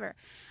donate wherever,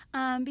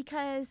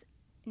 because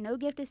no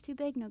gift is too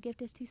big, no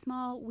gift is too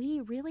small.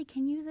 We really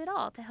can use it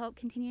all to help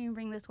continue and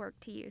bring this work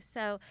to you.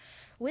 So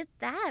with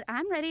that,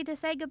 I'm ready to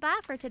say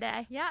goodbye for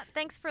today. Yeah,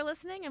 thanks for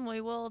listening, and we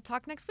will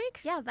talk next week.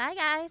 Yeah, bye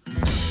guys.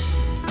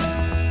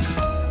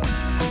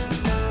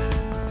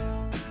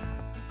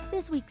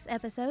 This week's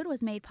episode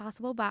was made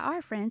possible by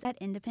our friends at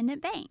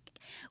Independent Bank.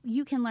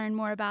 You can learn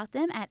more about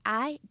them at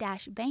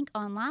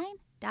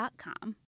i-bankonline.com.